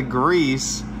lot of the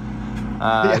grease.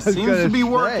 It seems to be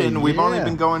working. We've only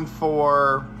been going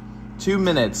for 2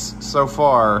 minutes so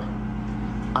far.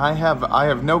 I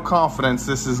have no confidence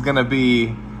this is going to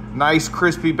be nice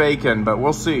crispy bacon, but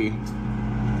we'll see.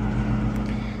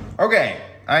 Okay,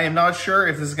 I am not sure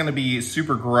if this is going to be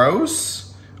super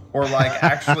gross or like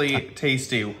actually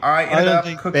tasty. I ended up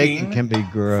cooking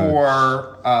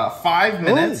for 5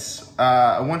 minutes.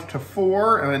 I went to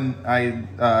 4, and then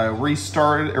I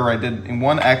restarted, or I did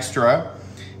 1 extra.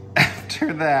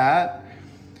 After that,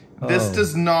 this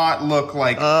does not look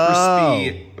like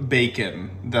crispy bacon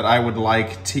that I would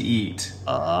like to eat.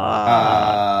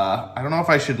 I don't know if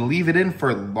I should leave it in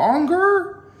for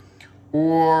longer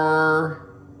or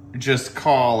just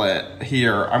call it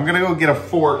here. I'm gonna go get a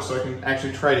fork so I can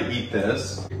actually try to eat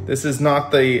this. This is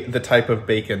not the type of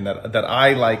bacon that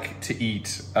I like to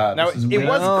eat. Now it was cooked.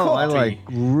 I like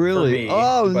really.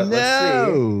 But let's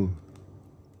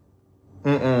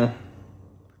see.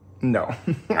 No,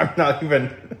 I'm not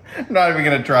even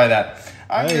gonna try that.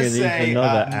 I'm gonna say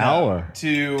another hour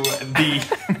to the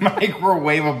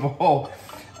microwavable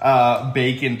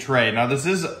bacon tray. Now this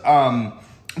is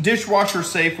dishwasher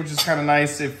safe, which is kind of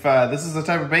nice if this is the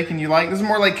type of bacon you like. This is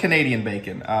more like Canadian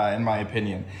bacon, in my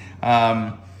opinion.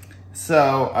 Yeah,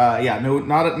 no,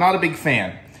 not a big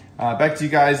fan. Back to you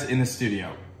guys in the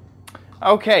studio.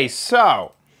 Okay,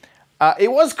 so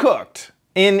it was cooked.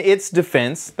 In its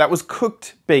defense, that was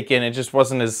cooked bacon. It just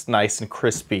wasn't as nice and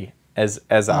crispy as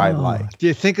I like. Do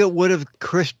you think it would have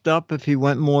crisped up if he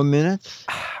went more minutes?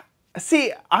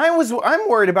 See, I'm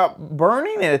worried about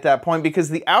burning it at that point because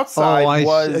the outside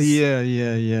was...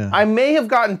 Yeah. I may have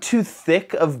gotten too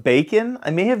thick of bacon.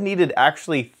 I may have needed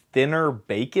actually thinner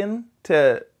bacon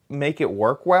to make it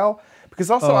work well. Because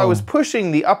also I was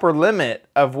pushing the upper limit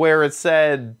of where it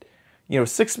said,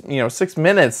 6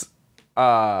 minutes.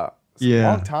 It's a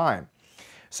long time.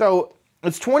 So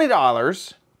it's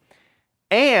 $20.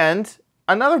 And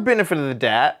another benefit of the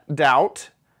doubt,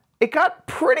 it got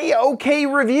pretty okay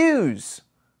reviews.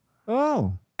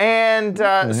 Oh. And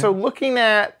so looking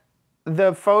at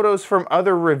the photos from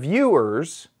other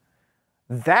reviewers,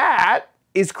 that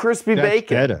is crispy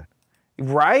bacon. Better.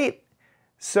 Right?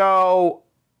 So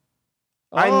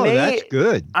that's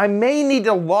good. I may need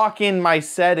to lock in my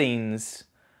settings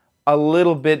a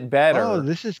little bit better. Oh,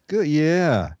 this is good.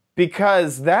 Yeah.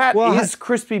 Because that is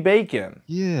crispy bacon.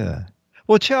 Yeah.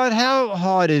 Well, Chad, how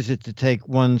hard is it to take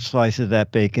 1 slice of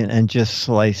that bacon and just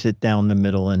slice it down the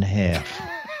middle in half?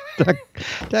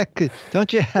 that could,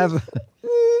 don't you have...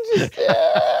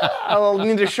 I'll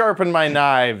need to sharpen my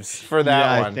knives for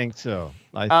that one. I think so.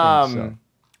 I think so.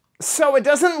 So it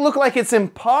doesn't look like it's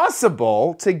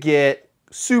impossible to get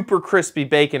super crispy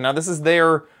bacon. Now, this is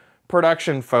their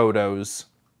production photos.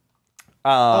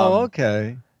 Oh,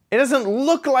 okay. It doesn't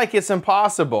look like it's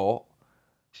impossible.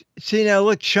 See, now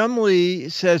look, Chumley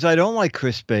says, I don't like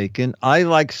crisp bacon. I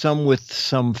like some with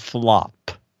some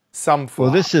flop. Some flop.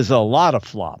 Well, this is a lot of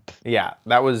flop. Yeah,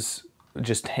 that was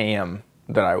just ham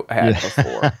that I had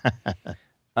before.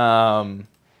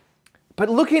 But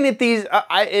looking at these,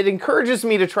 it encourages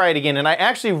me to try it again. And I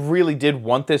actually really did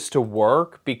want this to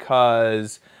work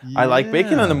because I like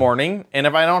bacon in the morning. And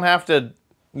if I don't have to,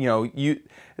 you know,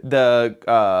 the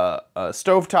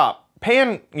stovetop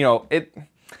pan, you know, it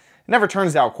never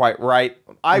turns out quite right.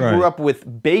 I grew up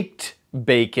with baked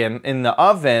bacon in the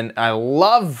oven. I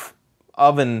love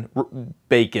oven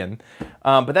bacon,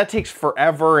 but that takes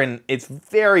forever, and it's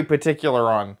very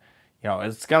particular on, you know,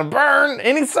 it's gonna burn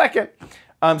any second.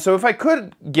 So if I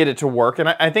could get it to work, and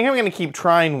I think I'm gonna keep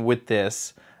trying with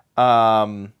this,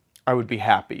 I would be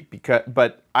happy,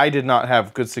 but I did not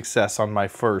have good success on my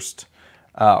first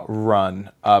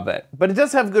run of it. But it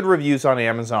does have good reviews on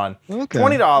Amazon. Okay.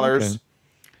 $20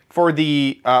 for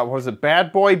the, what was it,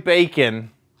 Bad Boy Bacon.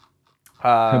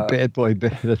 Bad Boy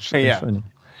Bacon, that's funny.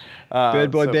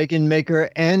 Bad Boy Bacon Maker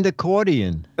and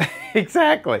accordion.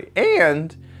 Exactly.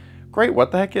 And, great,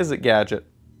 what the heck is it, gadget?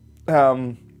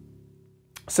 So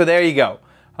there you go.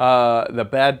 The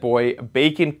Bad Boy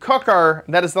Bacon Cooker.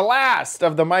 That is the last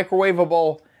of the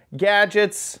microwavable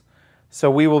gadgets.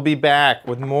 So we will be back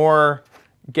with more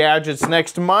gadgets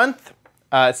next month.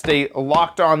 Stay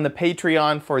locked on the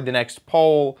Patreon for the next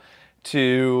poll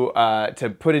to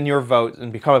put in your vote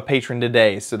and become a patron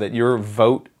today so that your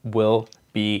vote will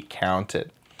be counted.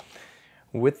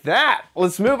 With that,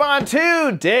 let's move on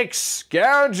to Dick's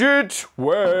Gadget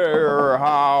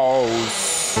Warehouse.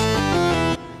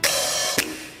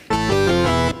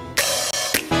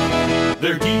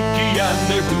 They're geeky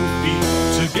and they're goofy,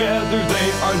 together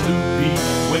they are loopy.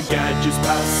 When gadgets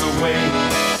pass away,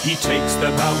 he takes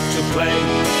them out to play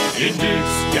in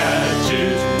Dick's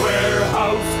Gadget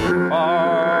Warehouse.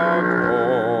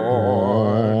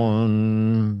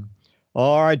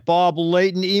 All right, Bob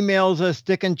Layton emails us,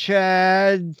 Dick and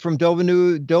Chad from Dover,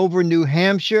 New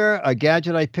Hampshire, a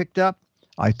gadget I picked up.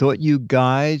 I thought you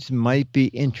guys might be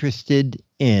interested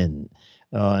in.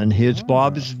 And here's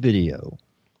Bob's video.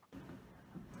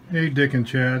 Hey, Dick and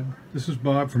Chad. This is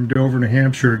Bob from Dover, New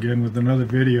Hampshire again with another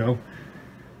video.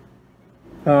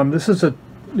 This is a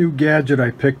new gadget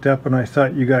I picked up and I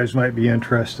thought you guys might be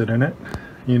interested in it.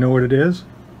 You know what it is?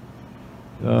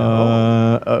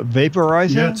 A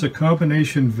vaporizer? Yeah, it's a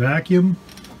combination vacuum,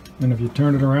 and if you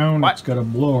turn it around, it's got a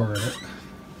blower in it.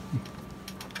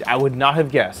 I would not have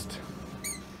guessed.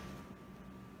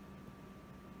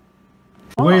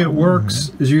 The way it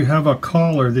works is you have a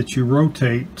collar that you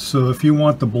rotate, so if you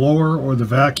want the blower or the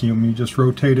vacuum, you just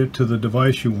rotate it to the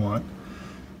device you want.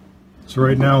 So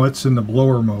right now it's in the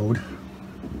blower mode.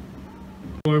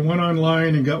 So I went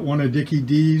online and got one of Dickie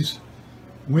D's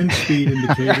wind speed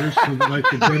indicators so that I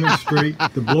could demonstrate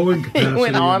the blowing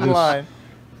capacity of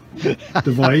this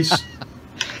device.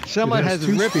 Someone has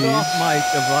ripped off my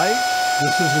device.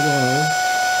 This is low.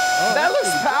 That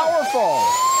looks powerful.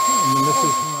 And then this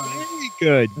is high.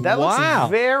 Good. That looks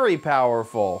very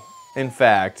powerful, in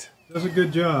fact. Does a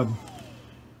good job.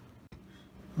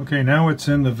 Okay, now it's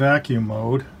in the vacuum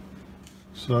mode.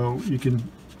 So you can,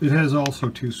 it has also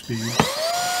 2 speeds.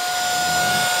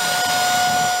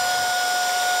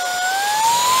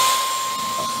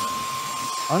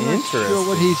 I'm not sure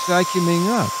what he's vacuuming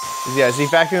up. Yeah, is he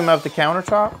vacuuming up the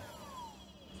countertop?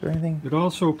 Is there anything? It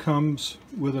also comes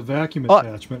with a vacuum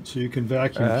attachment, so you can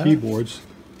vacuum keyboards.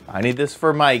 I need this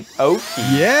for my Oki.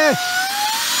 Yes!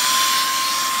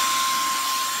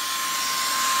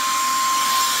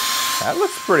 That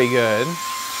looks pretty good.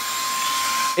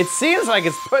 It seems like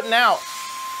it's putting out.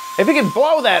 If it can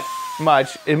blow that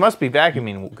much, it must be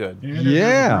vacuuming good. And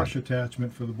there's a brush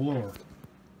attachment for the blower.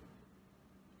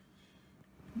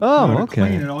 Oh, to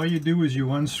clean it, all you do is you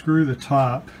unscrew the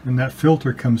top, and that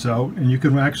filter comes out, and you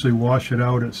can actually wash it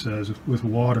out, it says, with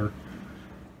water.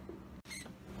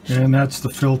 And that's the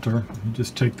filter. You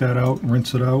just take that out,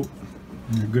 rinse it out,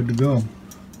 and you're good to go.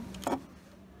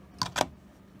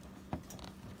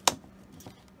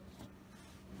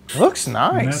 Looks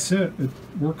nice. And that's it. It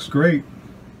works great.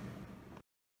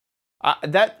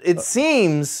 It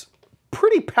seems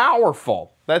pretty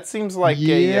powerful. That seems like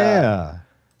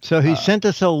So he sent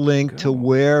us a link to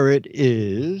where it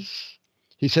is.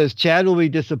 He says Chad will be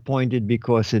disappointed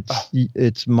because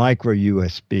it's micro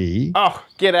USB. Oh,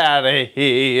 get out of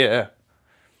here.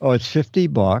 Oh, it's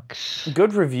 $50.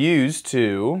 Good reviews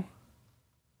too.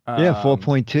 Yeah,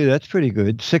 4.2. That's pretty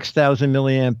good. 6,000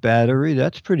 milliamp battery.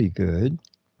 That's pretty good.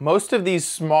 Most of these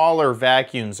smaller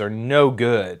vacuums are no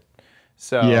good.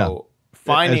 So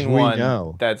finding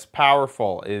one that's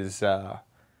powerful is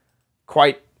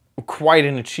quite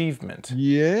an achievement.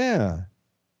 Yeah.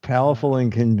 Powerful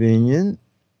and convenient.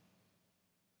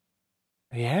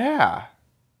 Yeah.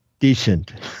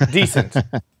 Decent. Decent.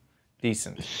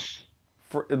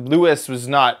 Lewis was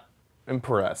not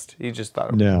impressed. He just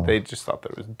thought they just thought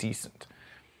that it was decent.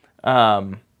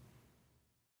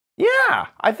 Yeah,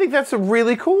 I think that's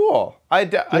really cool. I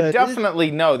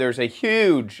definitely know there's a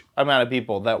huge amount of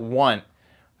people that want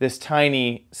this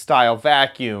tiny style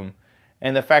vacuum,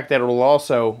 and the fact that it will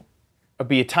also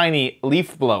be a tiny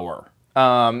leaf blower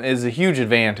is a huge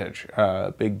advantage,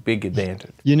 big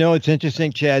advantage. You know, it's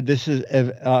interesting, Chad. This is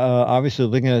obviously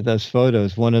looking at those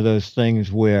photos, one of those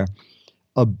things where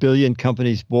a billion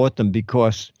companies bought them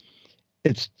because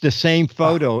it's the same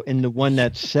photo in the one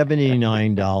that's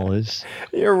 $79.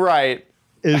 You're right.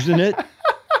 Isn't it?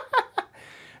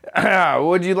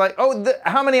 Would you like,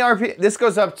 how many RPM? This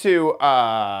goes up to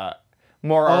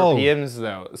more RPMs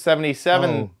though.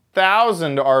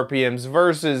 77,000 RPMs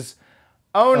versus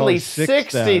only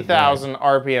 60,000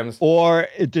 RPMs. Or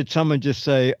did someone just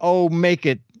say, make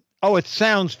it, it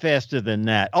sounds faster than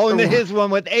that. Oh, and here's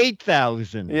one with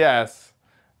 8,000. Yes.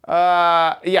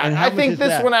 I think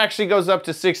this one actually goes up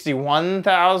to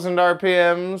 61,000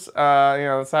 RPMs.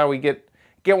 That's how we get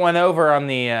one over on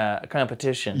the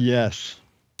competition. Yes.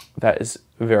 That is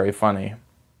very funny.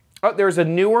 Oh, there's a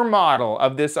newer model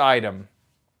of this item.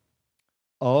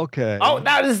 Okay. Oh,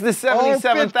 that is the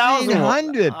 77,000.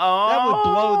 1,500. That would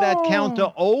blow that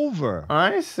counter over.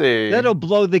 I see. That'll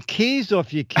blow the keys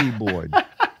off your keyboard.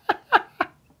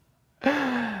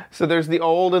 So there's the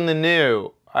old and the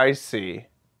new. I see.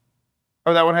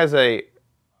 Oh, that one has a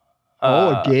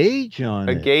gauge on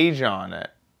it. A gauge on it.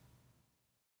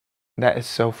 That is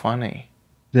so funny.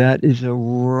 That is a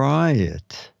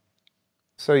riot.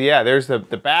 So yeah, there's the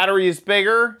battery is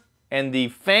bigger and the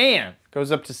fan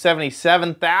goes up to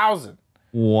 77,000.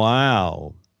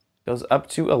 Wow. Goes up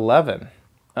to 11.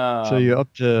 So you're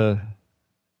up to.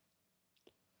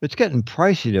 It's getting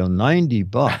pricey though, $90.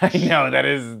 I know, that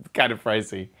is kind of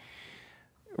pricey.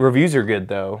 Reviews are good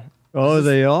though. Oh,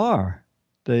 they are.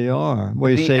 They are. Well,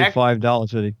 you save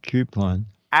 $5 with a coupon.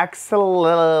 I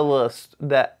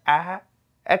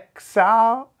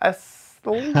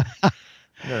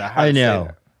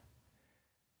know.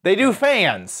 They do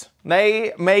fans.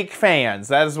 They make fans.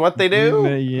 That is what they do.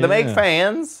 They make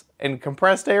fans and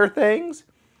compressed air things.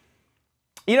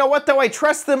 You know what, though? I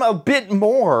trust them a bit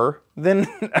more than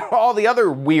all the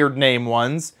other weird name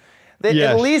ones.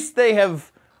 At least they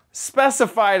have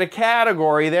specified a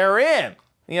category they're in.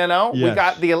 You know, we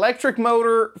got the electric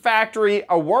motor factory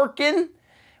a-working.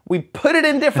 We put it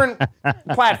in different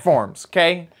platforms,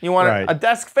 okay? You want a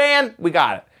desk fan? We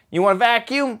got it. You want a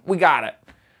vacuum? We got it.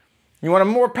 You want a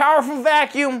more powerful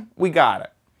vacuum? We got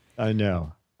it. I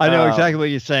know. I know exactly what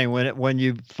you're saying. When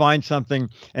you find something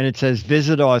and it says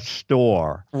visit our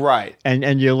store. Right.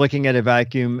 And you're looking at a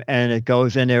vacuum and it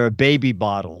goes in there a baby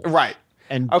bottle. Right.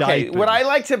 And diapers. Would I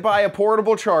like to buy a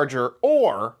portable charger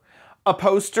or a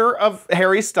poster of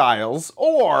Harry Styles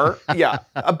or,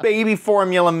 a baby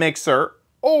formula mixer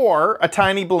or a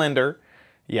tiny blender?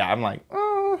 Yeah, I'm like,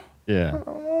 I don't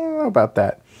know about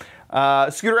that.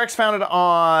 Scooter X found it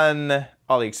on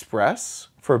AliExpress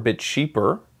for a bit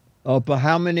cheaper. Oh, but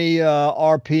how many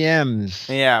RPMs?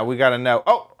 Yeah, we got to know.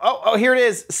 Oh, here it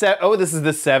is. This is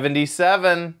the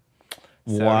 77.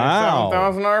 Wow.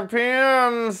 77,000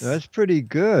 RPMs. That's pretty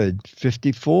good.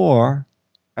 54.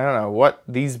 I don't know what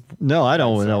these. No, I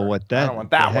don't know what that. I don't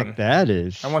want that one. Heck that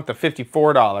is. I want the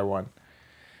 $54 one.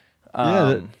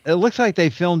 It looks like they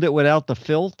filmed it without the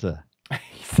filter.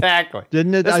 Exactly.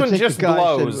 Didn't it? This one just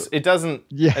blows. It doesn't.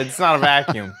 Yeah. It's not a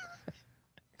vacuum.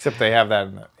 Except they have that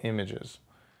in the images.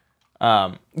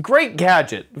 Great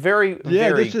gadget. Very good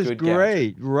gadget. This is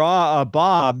great.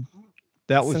 Bob,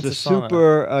 that was a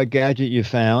super gadget you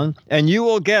found. And you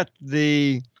will get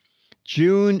the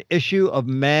June issue of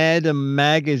Mad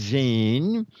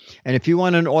magazine. And if you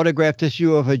want an autographed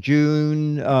issue of a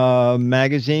June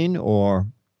magazine or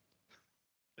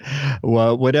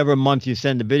whatever month you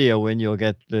send the video in, you'll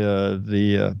get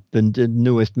the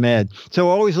newest Mad. So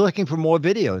always looking for more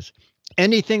videos.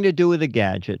 Anything to do with a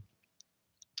gadget.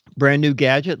 Brand new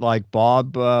gadget like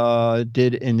Bob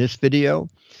did in this video.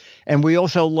 And we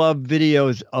also love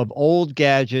videos of old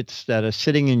gadgets that are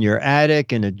sitting in your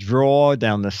attic, in a drawer,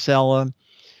 down the cellar.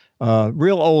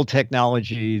 Real old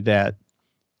technology that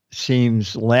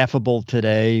seems laughable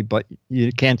today, but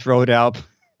you can't throw it out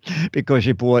because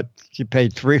you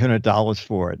paid $300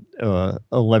 for it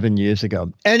 11 years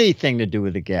ago. Anything to do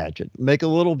with a gadget. Make a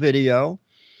little video.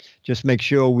 Just make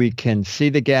sure we can see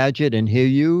the gadget and hear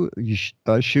you. You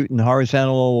shoot in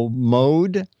horizontal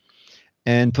mode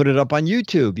and put it up on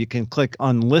YouTube. You can click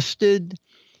unlisted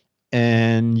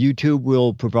and YouTube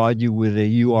will provide you with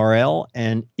a URL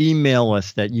and email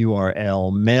us that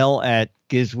URL,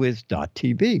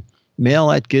 mail@gizwiz.tv.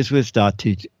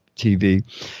 Mail@gizwiz.tv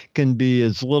can be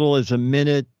as little as a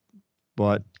minute,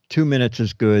 but 2 minutes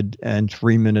is good and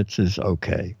 3 minutes is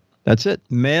okay. That's it.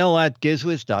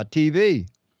 Mail@gizwiz.tv.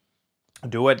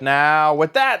 Do it now.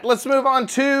 With that, let's move on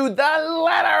to the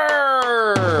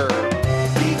letter.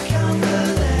 Become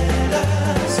the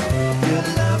letters, your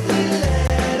lovely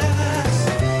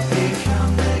letters.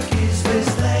 Become the Giz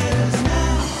Wiz letters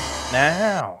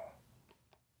now.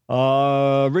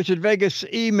 Richard Vegas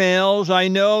emails. I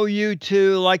know you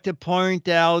two like to point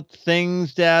out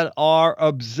things that are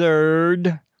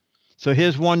absurd. So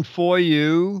here's one for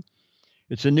you.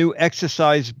 It's a new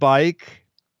exercise bike.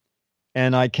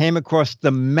 And I came across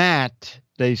the mat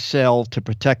they sell to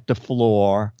protect the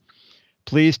floor.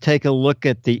 Please take a look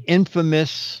at the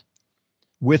infamous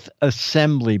with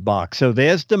assembly box. So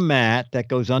there's the mat that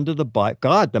goes under the bike.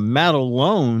 God, the mat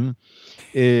alone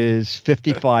is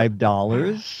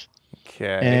 $55.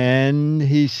 Okay. And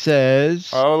he says,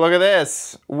 oh, look at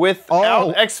this.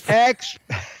 Without expert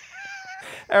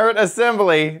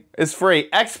assembly is free.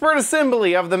 Expert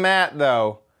assembly of the mat,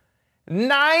 though.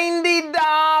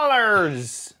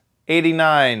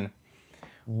 $90.89.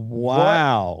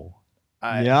 Wow.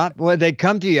 Yeah. Well, they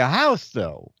come to your house,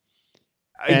 though.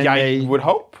 I would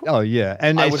hope. Oh, yeah.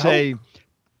 And they say,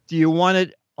 do you want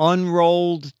it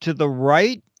unrolled to the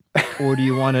right or do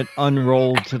you want it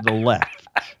unrolled to the left?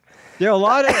 There are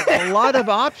a lot of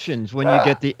options when you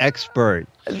get the expert.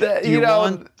 Do you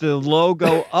want the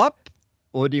logo up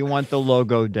or do you want the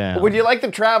logo down? Would you like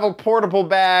the travel portable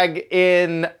bag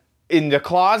in the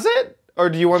closet, or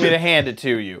do you want me to hand it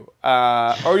to you?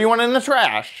 Or you want it in the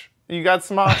trash? You got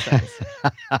some options.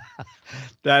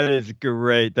 That is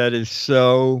great. That is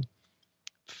so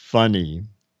funny.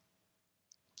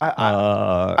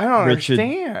 I don't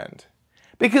understand.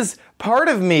 Because part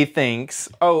of me thinks,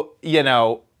 I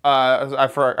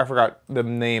forgot the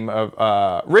name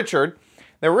of Richard.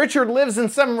 That Richard lives in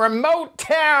some remote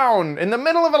town in the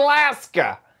middle of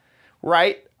Alaska,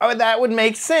 right? Oh, that would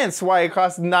make sense why it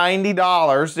costs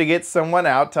 $90 to get someone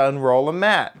out to unroll a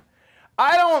mat.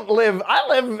 I don't live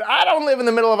in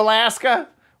the middle of Alaska.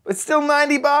 It's still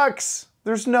 $90.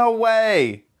 There's no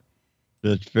way.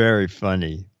 That's very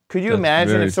funny. Could you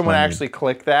imagine if someone actually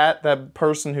clicked that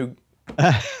person who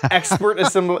expert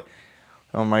assembly?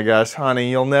 Oh my gosh, honey,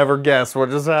 you'll never guess what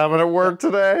just happened at work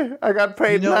today. I got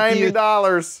paid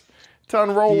 $90 to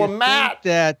unroll a mat. Think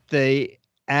that they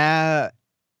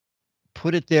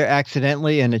put it there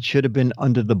accidentally and it should have been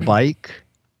under the bike?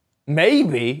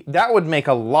 Maybe. That would make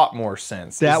a lot more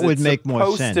sense. That would make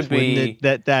more sense. Wouldn't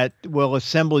it? That will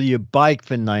assemble your bike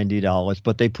for $90,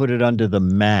 but they put it under the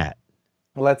mat.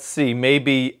 Let's see.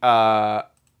 Maybe they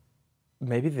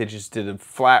just did a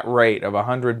flat rate of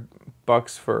 $100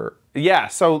 for... Yeah,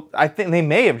 so I think they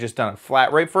may have just done a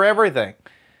flat rate for everything.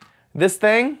 This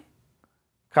thing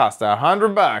cost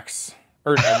 $100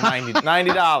 or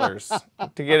 $90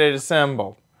 to get it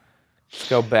assembled. Let's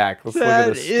go back. Let's look at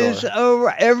the store. That is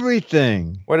over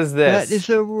everything. What is this? That is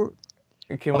over.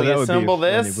 Can we assemble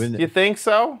this? Do you think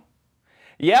so?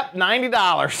 Yep, $90.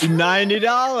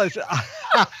 $90.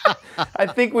 I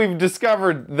think we've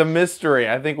discovered the mystery.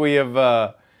 I think we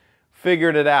have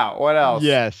figured it out. What else?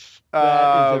 Yes.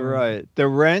 That is right. The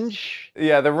wrench.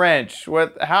 Yeah, the wrench.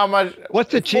 What? How much?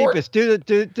 What's the cheapest? Do the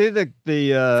that thing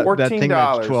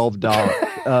that's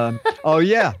 $12. Oh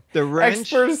yeah, the wrench.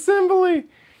 Expert assembly.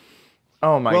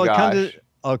 Oh my gosh.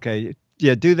 Okay,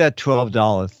 yeah, do that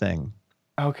 $12 thing.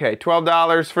 Okay,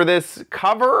 $12 for this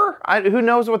cover. Who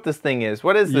knows what this thing is?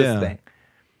 What is this thing?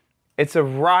 It's a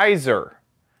riser.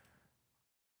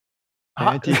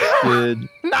 Anti-skid.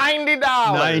 $90.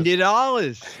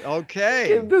 $90. Okay.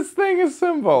 Get this thing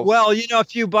assembled. Well,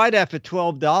 if you buy that for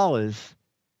 $12,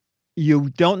 you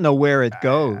don't know where it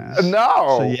goes.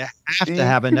 No. So you have to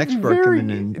have an expert come in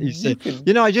and you say,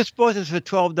 I just bought this for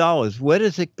 $12. Where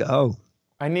does it go?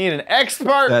 I need an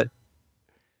expert.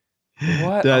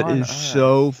 That is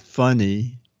so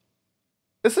funny.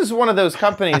 This is one of those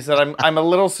companies that I'm a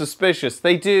little suspicious.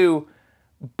 They do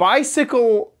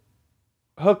bicycle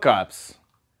hookups,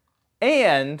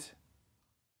 and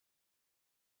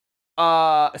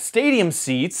stadium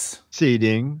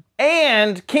seating,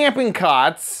 and camping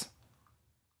cots,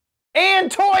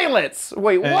 and toilets.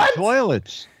 Wait, and what?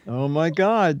 Toilets. Oh my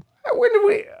God. When did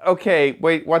we? Okay,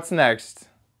 wait. What's next?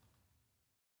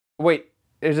 Wait,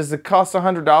 does it cost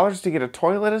 $100 to get a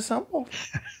toilet assembled?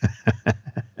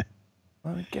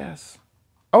 Let me guess.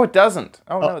 Oh, it doesn't.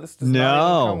 Oh no, this does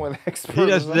not even come with expert. He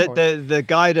does. The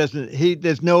guy doesn't.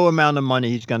 There's no amount of money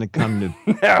he's going to come to.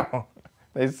 No,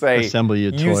 they say assemble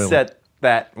your toilet. You set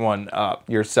that one up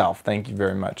yourself. Thank you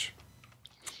very much.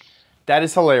 That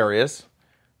is hilarious.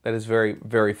 That is very,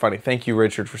 very funny. Thank you,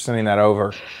 Richard, for sending that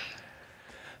over.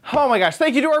 Oh my gosh.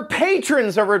 Thank you to our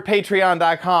patrons over at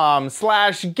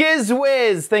patreon.com/Giz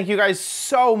Wiz. Thank you guys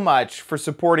so much for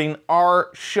supporting our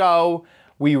show.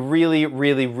 We really,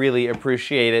 really, really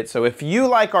appreciate it. So if you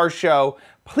like our show,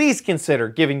 please consider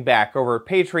giving back over at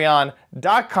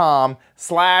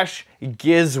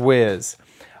patreon.com/Giz Wiz.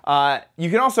 You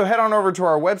can also head on over to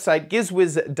our website,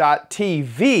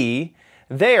 gizwiz.tv.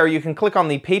 There, you can click on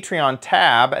the Patreon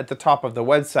tab at the top of the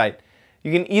website.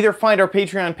 You can either find our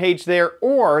Patreon page there,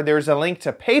 or there's a link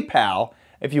to PayPal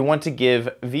if you want to give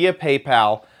via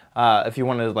PayPal, if you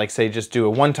want to, like, say, just do a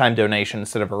one-time donation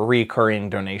instead of a recurring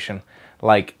donation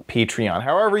like Patreon.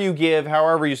 However you give,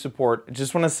 however you support, I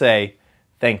just want to say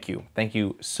thank you. Thank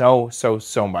you so, so,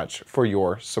 so much for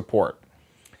your support.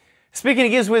 Speaking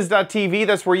of gizwiz.tv,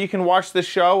 that's where you can watch the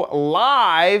show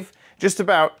live just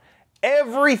about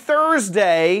every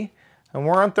Thursday. And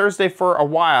we're on Thursday for a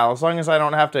while, as long as I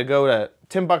don't have to go to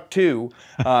Timbuktu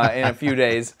in a few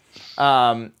days.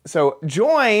 So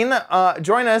join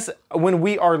us when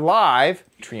we are live.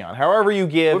 Patreon. However you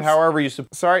give, however you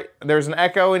support. Sorry, there's an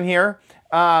echo in here.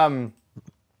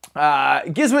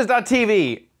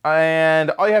 Gizwiz.tv.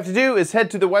 And all you have to do is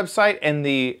head to the website, and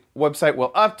the website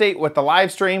will update with the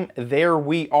live stream. There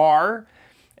we are.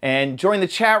 And join the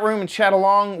chat room and chat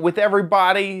along with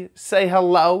everybody. Say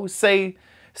hello. Say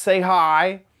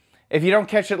hi. If you don't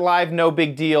catch it live, no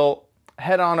big deal.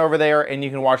 Head on over there and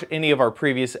you can watch any of our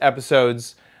previous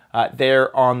episodes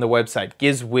there on the website,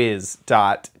 gizwiz.tv.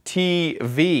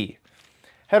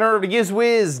 Head on over to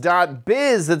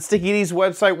gizwiz.biz. That's Sticky D's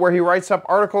website, where he writes up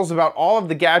articles about all of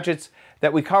the gadgets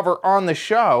that we cover on the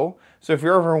show. So if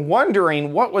you're ever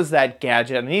wondering, what was that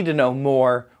gadget? I need to know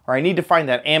more, or I need to find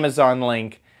that Amazon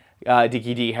link,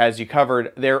 Dicky D has you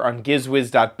covered there on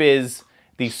gizwiz.biz.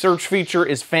 The search feature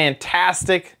is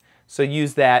fantastic, so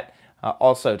use that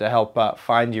also to help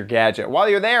find your gadget. While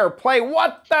you're there, play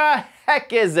What the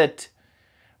Heck Is It?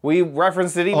 We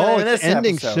referenced it even in this episode.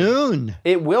 Ending soon.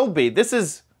 It will be. This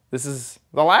is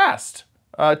the last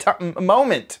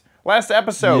moment, last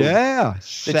episode. Yeah,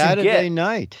 Saturday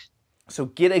night. So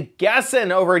get a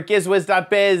guessing over at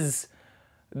gizwiz.biz.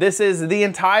 This is the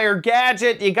entire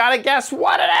gadget. You gotta guess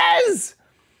what it is.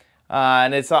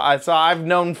 And it's I've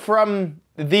known from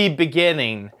the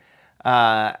beginning,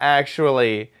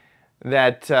 actually,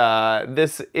 that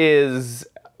this is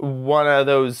one of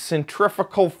those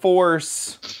centrifugal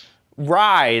force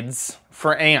rides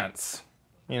for ants.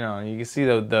 You know, you can see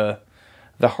the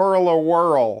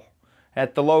hurl-a-whirl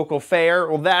at the local fair.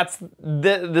 Well,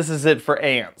 this is it for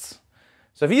ants.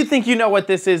 So if you think you know what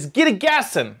this is, get a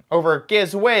guessing over at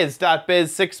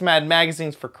gizwiz.biz. 6 Mad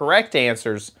Magazines for correct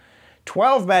answers.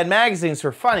 12 Mad Magazines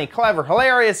for funny, clever,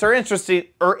 hilarious, or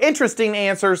interesting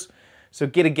answers. So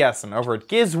get a guessing over at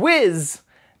gizwiz.biz.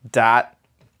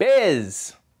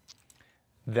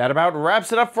 That about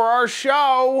wraps it up for our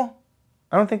show.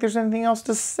 I don't think there's anything else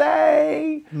to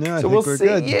say. No, so we'll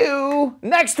see you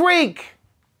next week.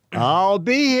 I'll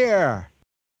be here.